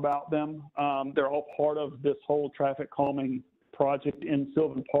talk about them. They're all part of this whole traffic calming project in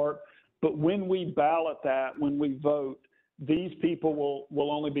Sylvan Park. But when we ballot that, when we vote, these people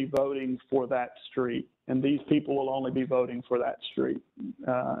will only be voting for that street, and these people will only be voting for that street,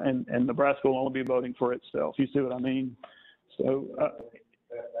 and Nebraska will only be voting for itself. You see what I mean? So I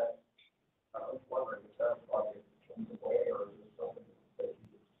was wondering if that project comes away, or is it something that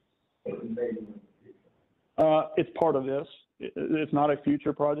you made in the future? it's part of this. It's not a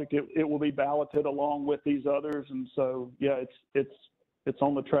future project. It will be balloted along with these others, and so yeah, it's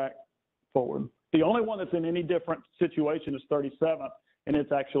on the track forward. The only one that's in any different situation is 37th, and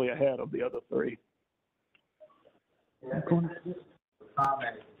it's actually ahead of the other three. Yeah, comment,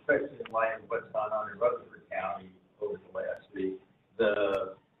 especially in light of what's gone on in Rutherford County over the last week.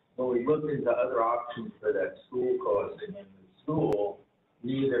 When we looked into other options for that school crossing in the school,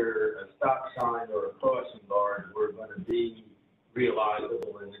 neither a stop sign or a crossing guard were going to be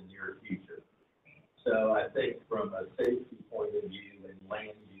realizable in the near future. So I think from a safety point of view and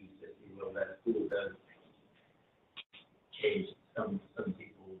land use, if you will, that school does change some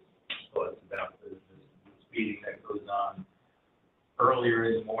people's thoughts about the speeding that goes on earlier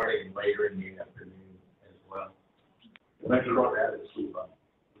in the morning and later in the afternoon as well. That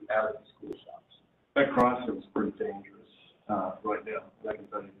out of the school stops. That crossing is pretty dangerous right now. I can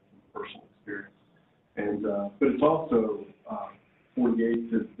tell you from personal experience. And but it's also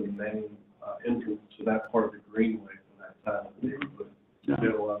 48 is the main entrance to that part of the greenway from that side of the neighborhood. You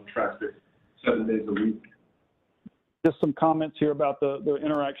get a lot of traffic 7 days a week. Just some comments here about the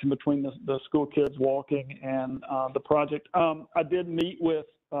interaction between the school kids walking and the project. I did meet with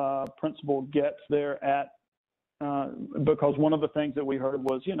Principal Getz there because one of the things that we heard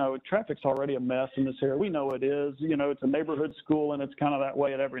was, traffic's already a mess in this area. We know it is. It's a neighborhood school, and it's kind of that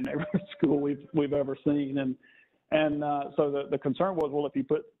way at every neighborhood school we've ever seen. And so the concern was, well, if you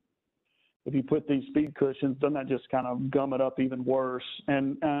put these speed cushions, doesn't that just kind of gum it up even worse?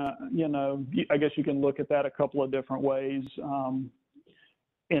 And, I guess you can look at that a couple of different ways.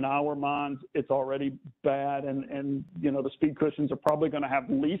 in our minds, it's already bad, and you know, the speed cushions are probably going to have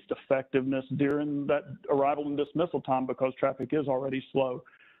least effectiveness during that arrival and dismissal time because traffic is already slow.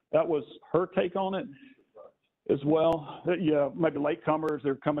 That was her take on it as well. Yeah, maybe latecomers,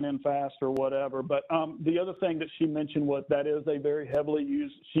 they're coming in fast or whatever. But the other thing that she mentioned was that is a very heavily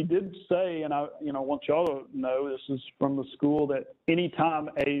used. She did say, and I want y'all to know, this is from the school, that anytime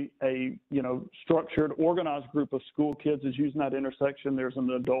a structured, organized group of school kids is using that intersection, there's an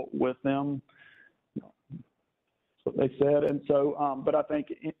adult with them. That's what they said. And so, but I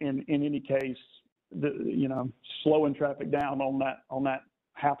think in any case, slowing traffic down on that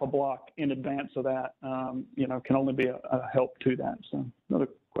half a block in advance of that, can only be a help to that. So another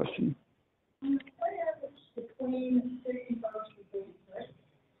question. What happens between 61st and 46th?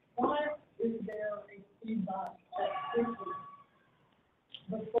 Why is there a speed box at 50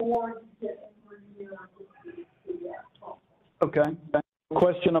 before you get over here to the asphalt? Okay.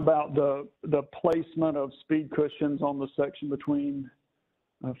 Question about the placement of speed cushions on the section between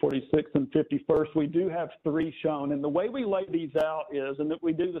 46th and 51st. We do have 3 shown, and the way we lay these out is, and that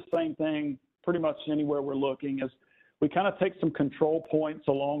we do the same thing pretty much anywhere we're looking, is we kind of take some control points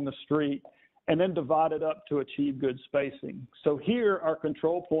along the street and then divide it up to achieve good spacing. So here our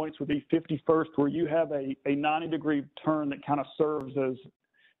control points would be 51st, where you have a 90-degree turn that kind of serves as,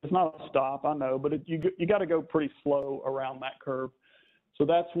 it's not a stop, I know, but you got to go pretty slow around that curve. So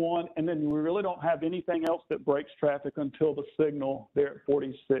that's one, and then we really don't have anything else that breaks traffic until the signal there at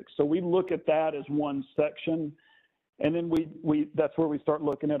 46. So we look at that as one section, and then that's where we start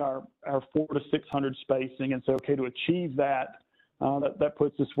looking at our 400 to 600 spacing, and so okay, to achieve that, that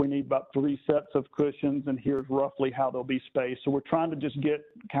puts us, we need about 3 sets of cushions, and here's roughly how they'll be spaced. So we're trying to just get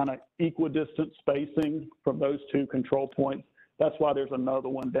kind of equidistant spacing from those 2 control points. That's why there's another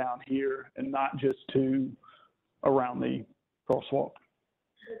one down here and not just 2 around the crosswalk.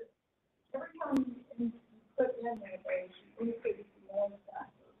 Every time you put in that way, you increase the noise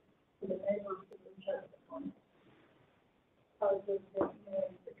factor to the neighbors to the church on it. Because of the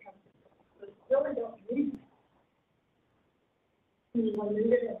noise that comes. But really don't need that. You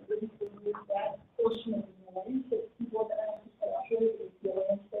remove it and remove that portion of the noise that people that actually is the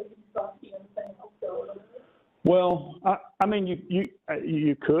landscaping stuff and everything else go over. Well, I mean,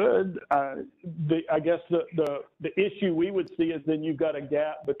 you could. I guess the issue we would see is then you've got a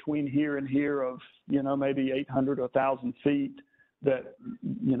gap between here and here of, maybe 800 or 1,000 feet that,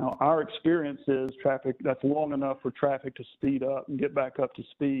 our experience is traffic, that's long enough for traffic to speed up and get back up to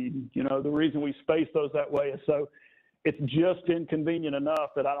speed. The reason we space those that way is so it's just inconvenient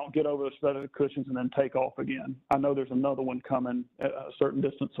enough that I don't get over the set of the cushions and then take off again. I know there's another one coming a certain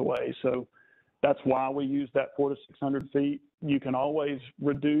distance away, so that's why we use that 400 to 600 feet. You can always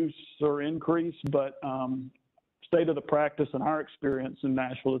reduce or increase, but state of the practice and our experience in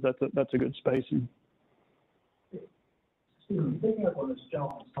Nashville is that's a good spacing. Picking up on this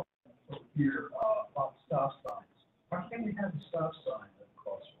gentleman's comment here about stop signs. Why can't we have a stop sign at the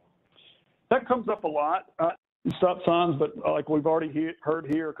crosswalk? That comes up a lot. Stop signs, but like we've already heard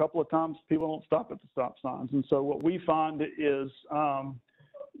here a couple of times, people don't stop at the stop signs. And so what we find is,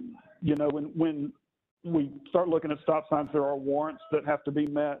 when we start looking at stop signs, there are warrants that have to be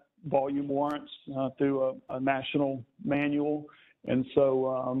met, volume warrants through a national manual. And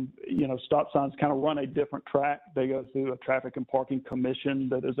so, stop signs kind of run a different track. They go through a traffic and parking commission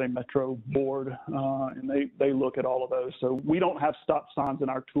that is a metro board, and they look at all of those. So we don't have stop signs in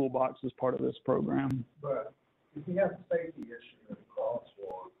our toolbox as part of this program. But if you have a safety issue at the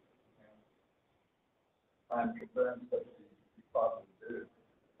crosswalk, I'm convinced that you probably do.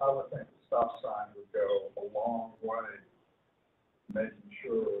 I would think the stop sign would go a long way, making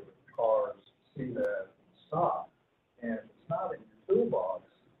sure that cars see that and stop. And if it's not in your toolbox,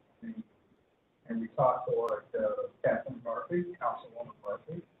 and we talked to Kathleen Murphy, Councilwoman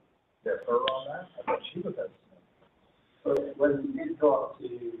Murphy, get her on that. I bet she would have seen. But when you talk to,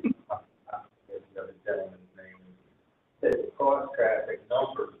 I forget the other gentleman's name, that the cross traffic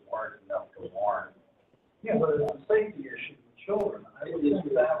numbers weren't enough to warrant. Yeah, but it's a safety issue with children. I would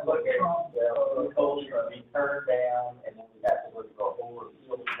think that would the culture be turned down, and then we have to look at the whole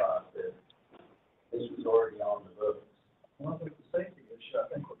appeal process. This was already on the books. Well, if it's a safety issue,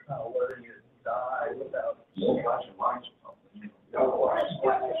 I think we're kind of letting it die without. Flashing lights or something. No,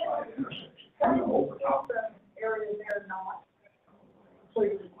 Areas there not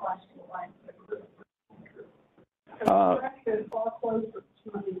completely flashing lights. Is far closer to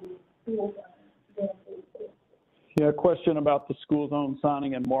the school zone. Yeah, a question about the school zone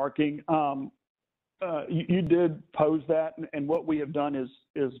signing and marking. You did pose that, and what we have done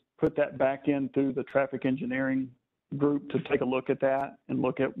is put that back in through the traffic engineering group to take a look at that and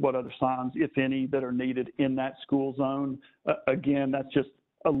look at what other signs, if any, that are needed in that school zone. Again, that's just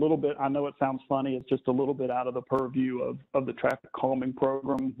a little bit, I know it sounds funny, it's just a little bit out of the purview of the traffic calming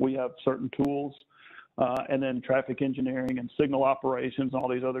program. We have certain tools, and then traffic engineering and signal operations, all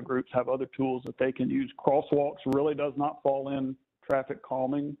these other groups have other tools that they can use. Crosswalks really does not fall in traffic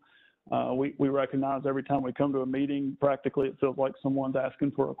calming. We recognize every time we come to a meeting, practically it feels like someone's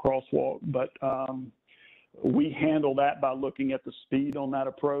asking for a crosswalk, but we handle that by looking at the speed on that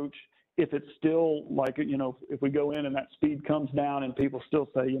approach. If it's still like, you know, if we go in and that speed comes down and people still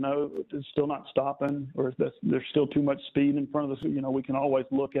say, you know, it's still not stopping, or there's still too much speed in front of us, you know, we can always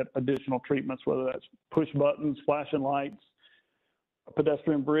look at additional treatments, whether that's push buttons, flashing lights, a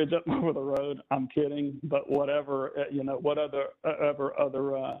pedestrian bridge up over the road. I'm kidding, but whatever, you know, whatever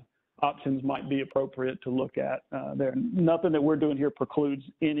other options might be appropriate to look at there. Nothing that we're doing here precludes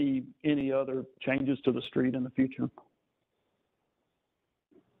any other changes to the street in the future.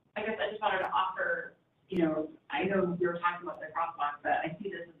 I guess I just wanted to offer, you know, I know we were talking about the crosswalk, but I see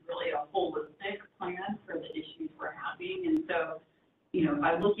this as really a holistic plan for the issues we're having. And so, you know,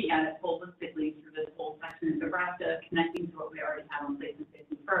 by looking at it holistically through this whole section of Nebraska, connecting to what we already have on Safe and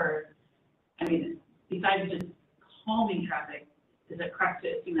Safety First, I mean, besides just calming traffic, is it correct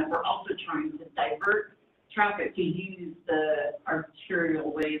to assume that we're also trying to divert traffic to use the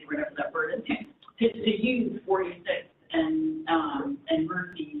arterial ways, whatever that word is, to use 46 and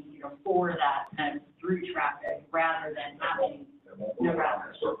Murphy, you know, for that and through traffic rather than having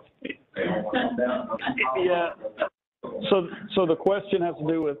Nebraska. Yeah. So the question has to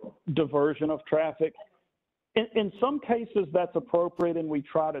do with diversion of traffic. In some cases, that's appropriate, and we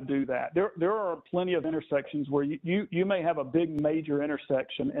try to do that. There are plenty of intersections where you may have a big major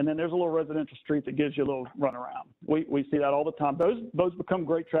intersection, and then there's a little residential street that gives you a little runaround. We see that all the time. Those become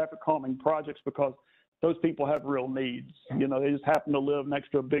great traffic calming projects because those people have real needs. You know, they just happen to live next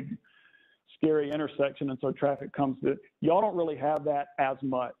to a big, scary intersection, and so traffic comes to it. Y'all don't really have that as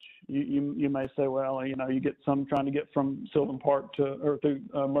much. You may say, well, you know, you get some trying to get from Sylvan Park or through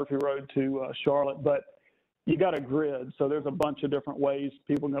Murphy Road to Charlotte, but you got a grid, so there's a bunch of different ways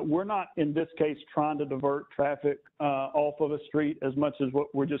people know. We're not, in this case, trying to divert traffic off of a street as much as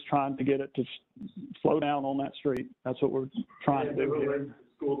what we're just trying to get it to slow down on that street. That's what we're trying to do here.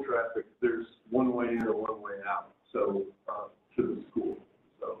 School traffic, there's one way in or one way out, so to the school.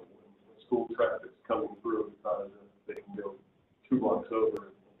 So when school traffic's coming through, they can go 2 blocks over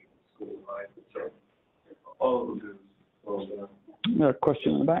and school, right? So all of them do slow down. A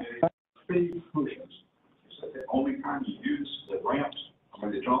question in the back. Speed pushes. Is that the only time you use the ramps, I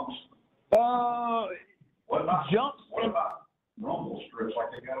mean the jumps? What about Jumps? What about rumble strips like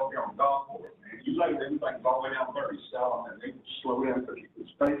they got over here on golf course? Man, you like everything's all the way down 30 south, and they slow down because you can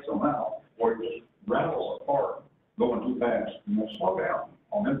space them out, or it just rattles apart going too fast. And they'll slow down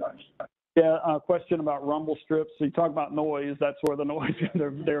on them things. Yeah, a question about rumble strips. So you talk about noise. That's where the noise.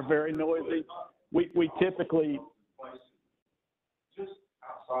 They're very noisy. We typically. Just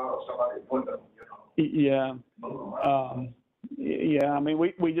outside of somebody's window, you know. Yeah. Yeah. I mean,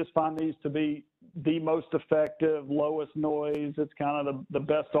 we just find these to be the most effective, lowest noise. It's kind of the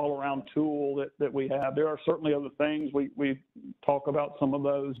best all-around tool that we have. There are certainly other things. We talk about some of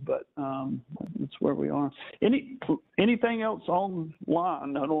those, but that's where we are. Anything else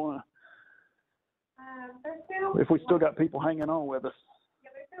online? I don't want to. If we still got people hanging on with us. Yeah,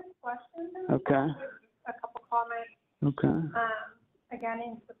 there's no questions. Okay. A couple comments. Okay. Again,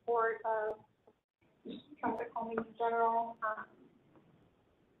 in support of traffic calming in general.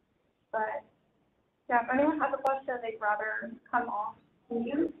 But yeah, if anyone has a question they'd rather come off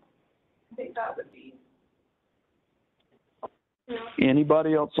mute, I think that would be.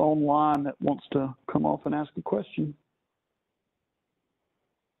 Anybody else online that wants to come off and ask a question?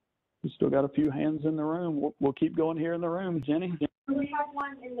 We still got a few hands in the room. We'll keep going here in the room. Jenny? We have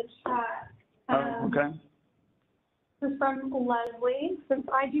one in the chat. Okay. This is from Leslie. Since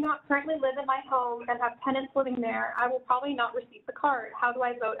I do not currently live in my home and have tenants living there, I will probably not receive the card. How do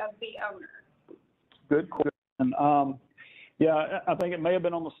I vote as the owner? Good question. Yeah, I think it may have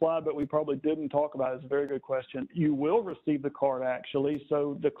been on the slide, but we probably didn't talk about it. It's a very good question. You will receive the card, actually.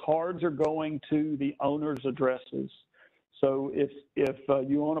 So the cards are going to the owner's addresses. So if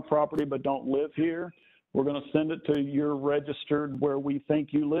you own a property but don't live here, we're going to send it to your registered where we think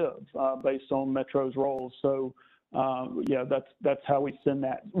you live based on Metro's rules. So yeah, that's how we send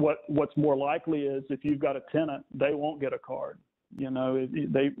that. What's more likely is if you've got a tenant, they won't get a card. You know,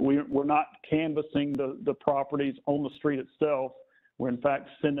 we're not canvassing the properties on the street itself. We're in fact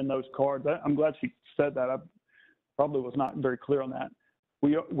sending those cards. I'm glad she said that. I probably was not very clear on that.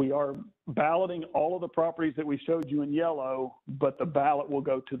 We are balloting all of the properties that we showed you in yellow, but the ballot will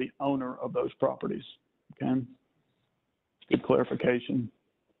go to the owner of those properties. Okay. Good clarification.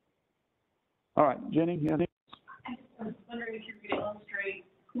 All right, Jenny, you have anything? I was wondering if you could illustrate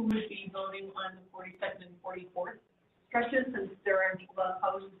who would be voting on the 42nd and 44th stretches, since there are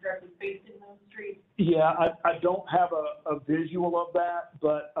houses directly facing those streets. Yeah, I don't have a visual of that,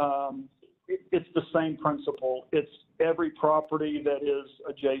 but it's the same principle. It's every property that is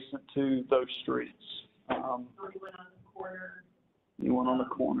adjacent to those streets. So you went on the corner. You went on the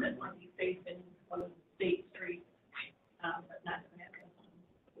corner. That might be facing one of the state streets, but not the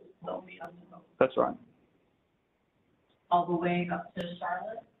That's right. All the way up to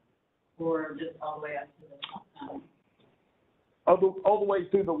Charlotte, or just all the way up to the All the way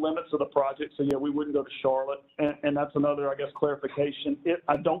through the limits of the project. So yeah, we wouldn't go to Charlotte, and that's another, I guess, clarification.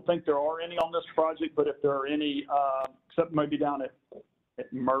 I don't think there are any on this project, but if there are any, except maybe down at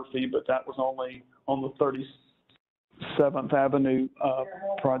Murphy, but that was only on the 37th Avenue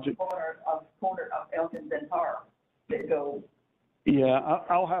project. Corner of Elkins and Park that go. Yeah,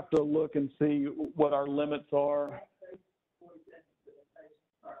 I'll have to look and see what our limits are.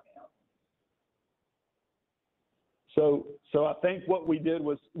 So I think what we did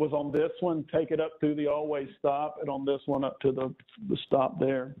was on this one, take it up through the always stop, and on this one up to the stop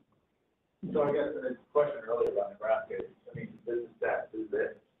there. So I guess the question earlier about Nebraska, I mean, this is that, this is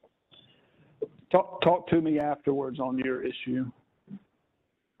it. Talk to me afterwards on your issue.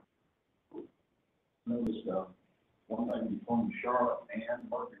 Noticed, one thing between Charlotte and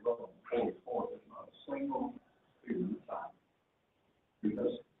Murphy Road on 44th, there's not a single speed limit sign.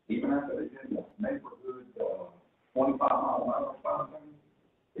 Because even after they did the neighborhood, 25-mile-an-hour sign,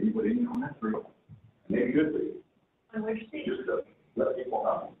 they put in on that street, and they could be. On which street? Just to let people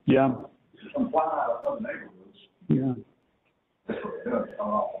know. Yeah. Just comply with other neighborhoods. Yeah. That's what it does,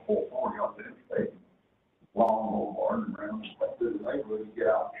 coming off of 440 off the interstate, long boulevard and around, back through the neighborhood, you get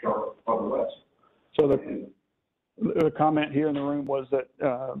out Charlotte, further west. So the comment here in the room was that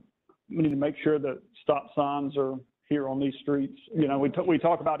we need to make sure that stop signs are here on these streets. You know, we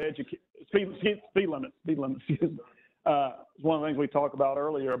talk about speed limits. Excuse me. One of the things we talked about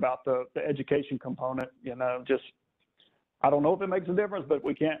earlier about the education component. You know, just I don't know if it makes a difference, but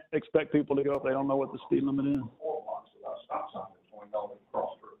we can't expect people to go if they don't know what the speed limit is. 4 blocks without stop sign between those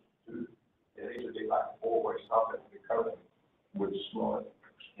crossroads. It needs to be like a 4-way stop at the curve would slow it,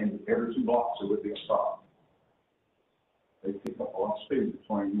 and every 2 blocks it would be a stop. They pick up a lot of speed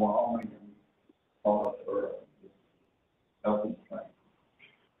between Wyoming and all up to Elkins Plain.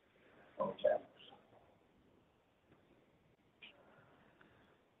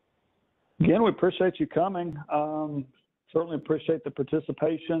 Again, we appreciate you coming. Certainly appreciate the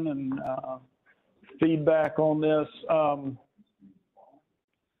participation and feedback on this.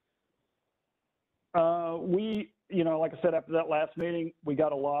 We, you know, like I said, after that last meeting, we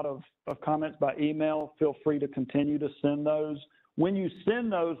got a lot of comments by email. Feel free to continue to send those. When you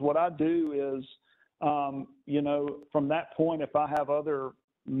send those, what I do is, you know, from that point, if I have other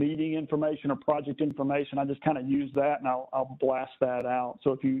meeting information or project information, I just kind of use that and I'll blast that out.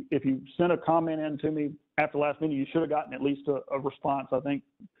 So if you send a comment in to me after last meeting, you should have gotten at least a response, I think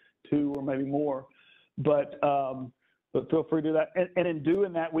 2 or maybe more. But feel free to do that. And in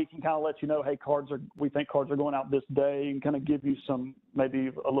doing that, we can kind of let you know, hey, we think cards are going out this day, and kind of give you some,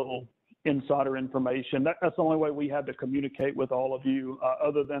 maybe a little insider information. That's the only way we had to communicate with all of you,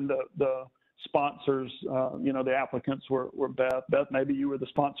 other than the sponsors. You know, the applicants were Beth. Beth, maybe you were the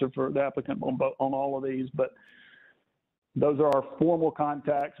sponsor for the applicant on all of these, but those are our formal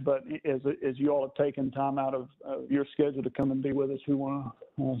contacts. But as you all have taken time out of your schedule to come and be with us, we want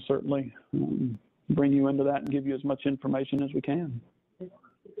to certainly bring you into that and give you as much information as we can.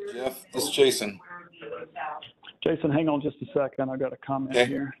 Jeff, this is Jason. Jason, hang on just a second. I got a comment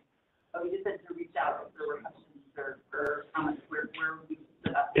here. Oh, you just said to reach out if there were questions or comments. Where would we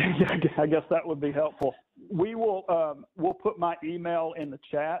set up? Yeah, I guess that would be helpful. We will we'll put my email in the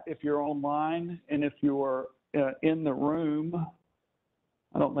chat if you're online, and if you're in the room,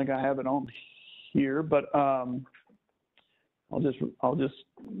 I don't think I have it on here, but I'll just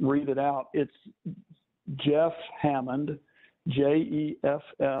read it out. It's Jeff Hammond,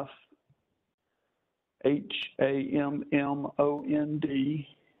 JEFFHAMMOND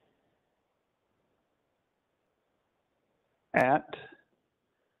at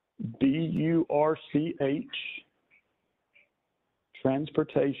BURCH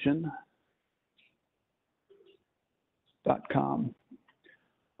transportation.com.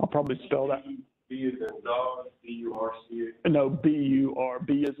 I'll probably spell that. B as in dog, B-U-R-C-H. No, B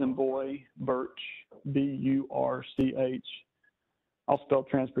as in boy, Birch, BURCH. I'll spell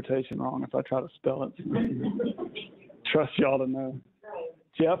transportation wrong if I try to spell it. Trust y'all to know.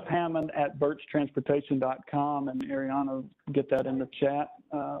 Jeff Hammond at birchtransportation.com, and Ariana, get that in the chat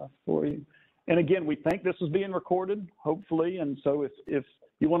for you. And again, we think this is being recorded, hopefully, and so if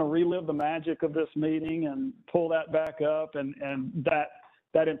you want to relive the magic of this meeting and pull that back up, and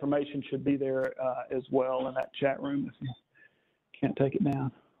that information should be there as well in that chat room if you can't take it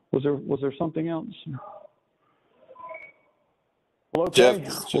down. Was there something else? Well, okay.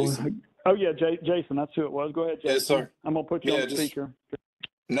 Jeff, Jason. Oh yeah, Jason, that's who it was. Go ahead, Jason. Yes, sir. I'm gonna put you on the speaker.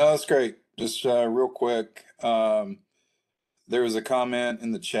 No, that's great. Just real quick. There was a comment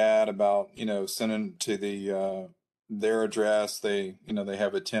in the chat about, sending to their address. They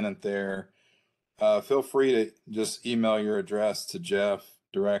have a tenant there. Feel free to just email your address to Jeff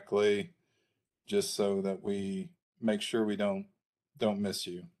directly, just so that we make sure we don't miss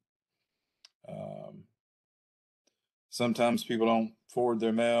you. Sometimes people don't forward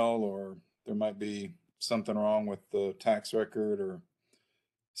their mail, or there might be something wrong with the tax record, or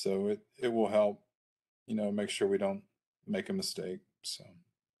so it will help, make sure we don't make a mistake. So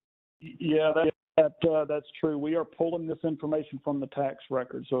yeah, that's true. We are pulling this information from the tax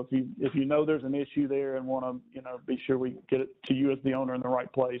record. So if you know there's an issue there and want to be sure we get it to you as the owner in the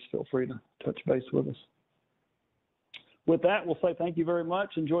right place, feel free to touch base with us. With that, we'll say thank you very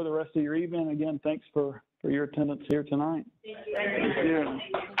much. Enjoy the rest of your evening. Again, thanks for your attendance here tonight. Thank you.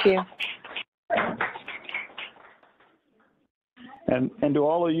 Thank you. And to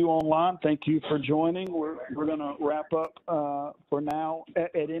all of you online, thank you for joining. We're going to wrap up for now.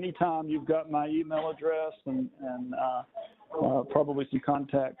 At any time, you've got my email address and probably some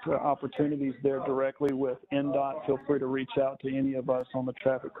contact opportunities there directly with NDOT. Feel free to reach out to any of us on the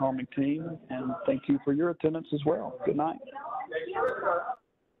Traffic Calming team. And thank you for your attendance as well. Good night.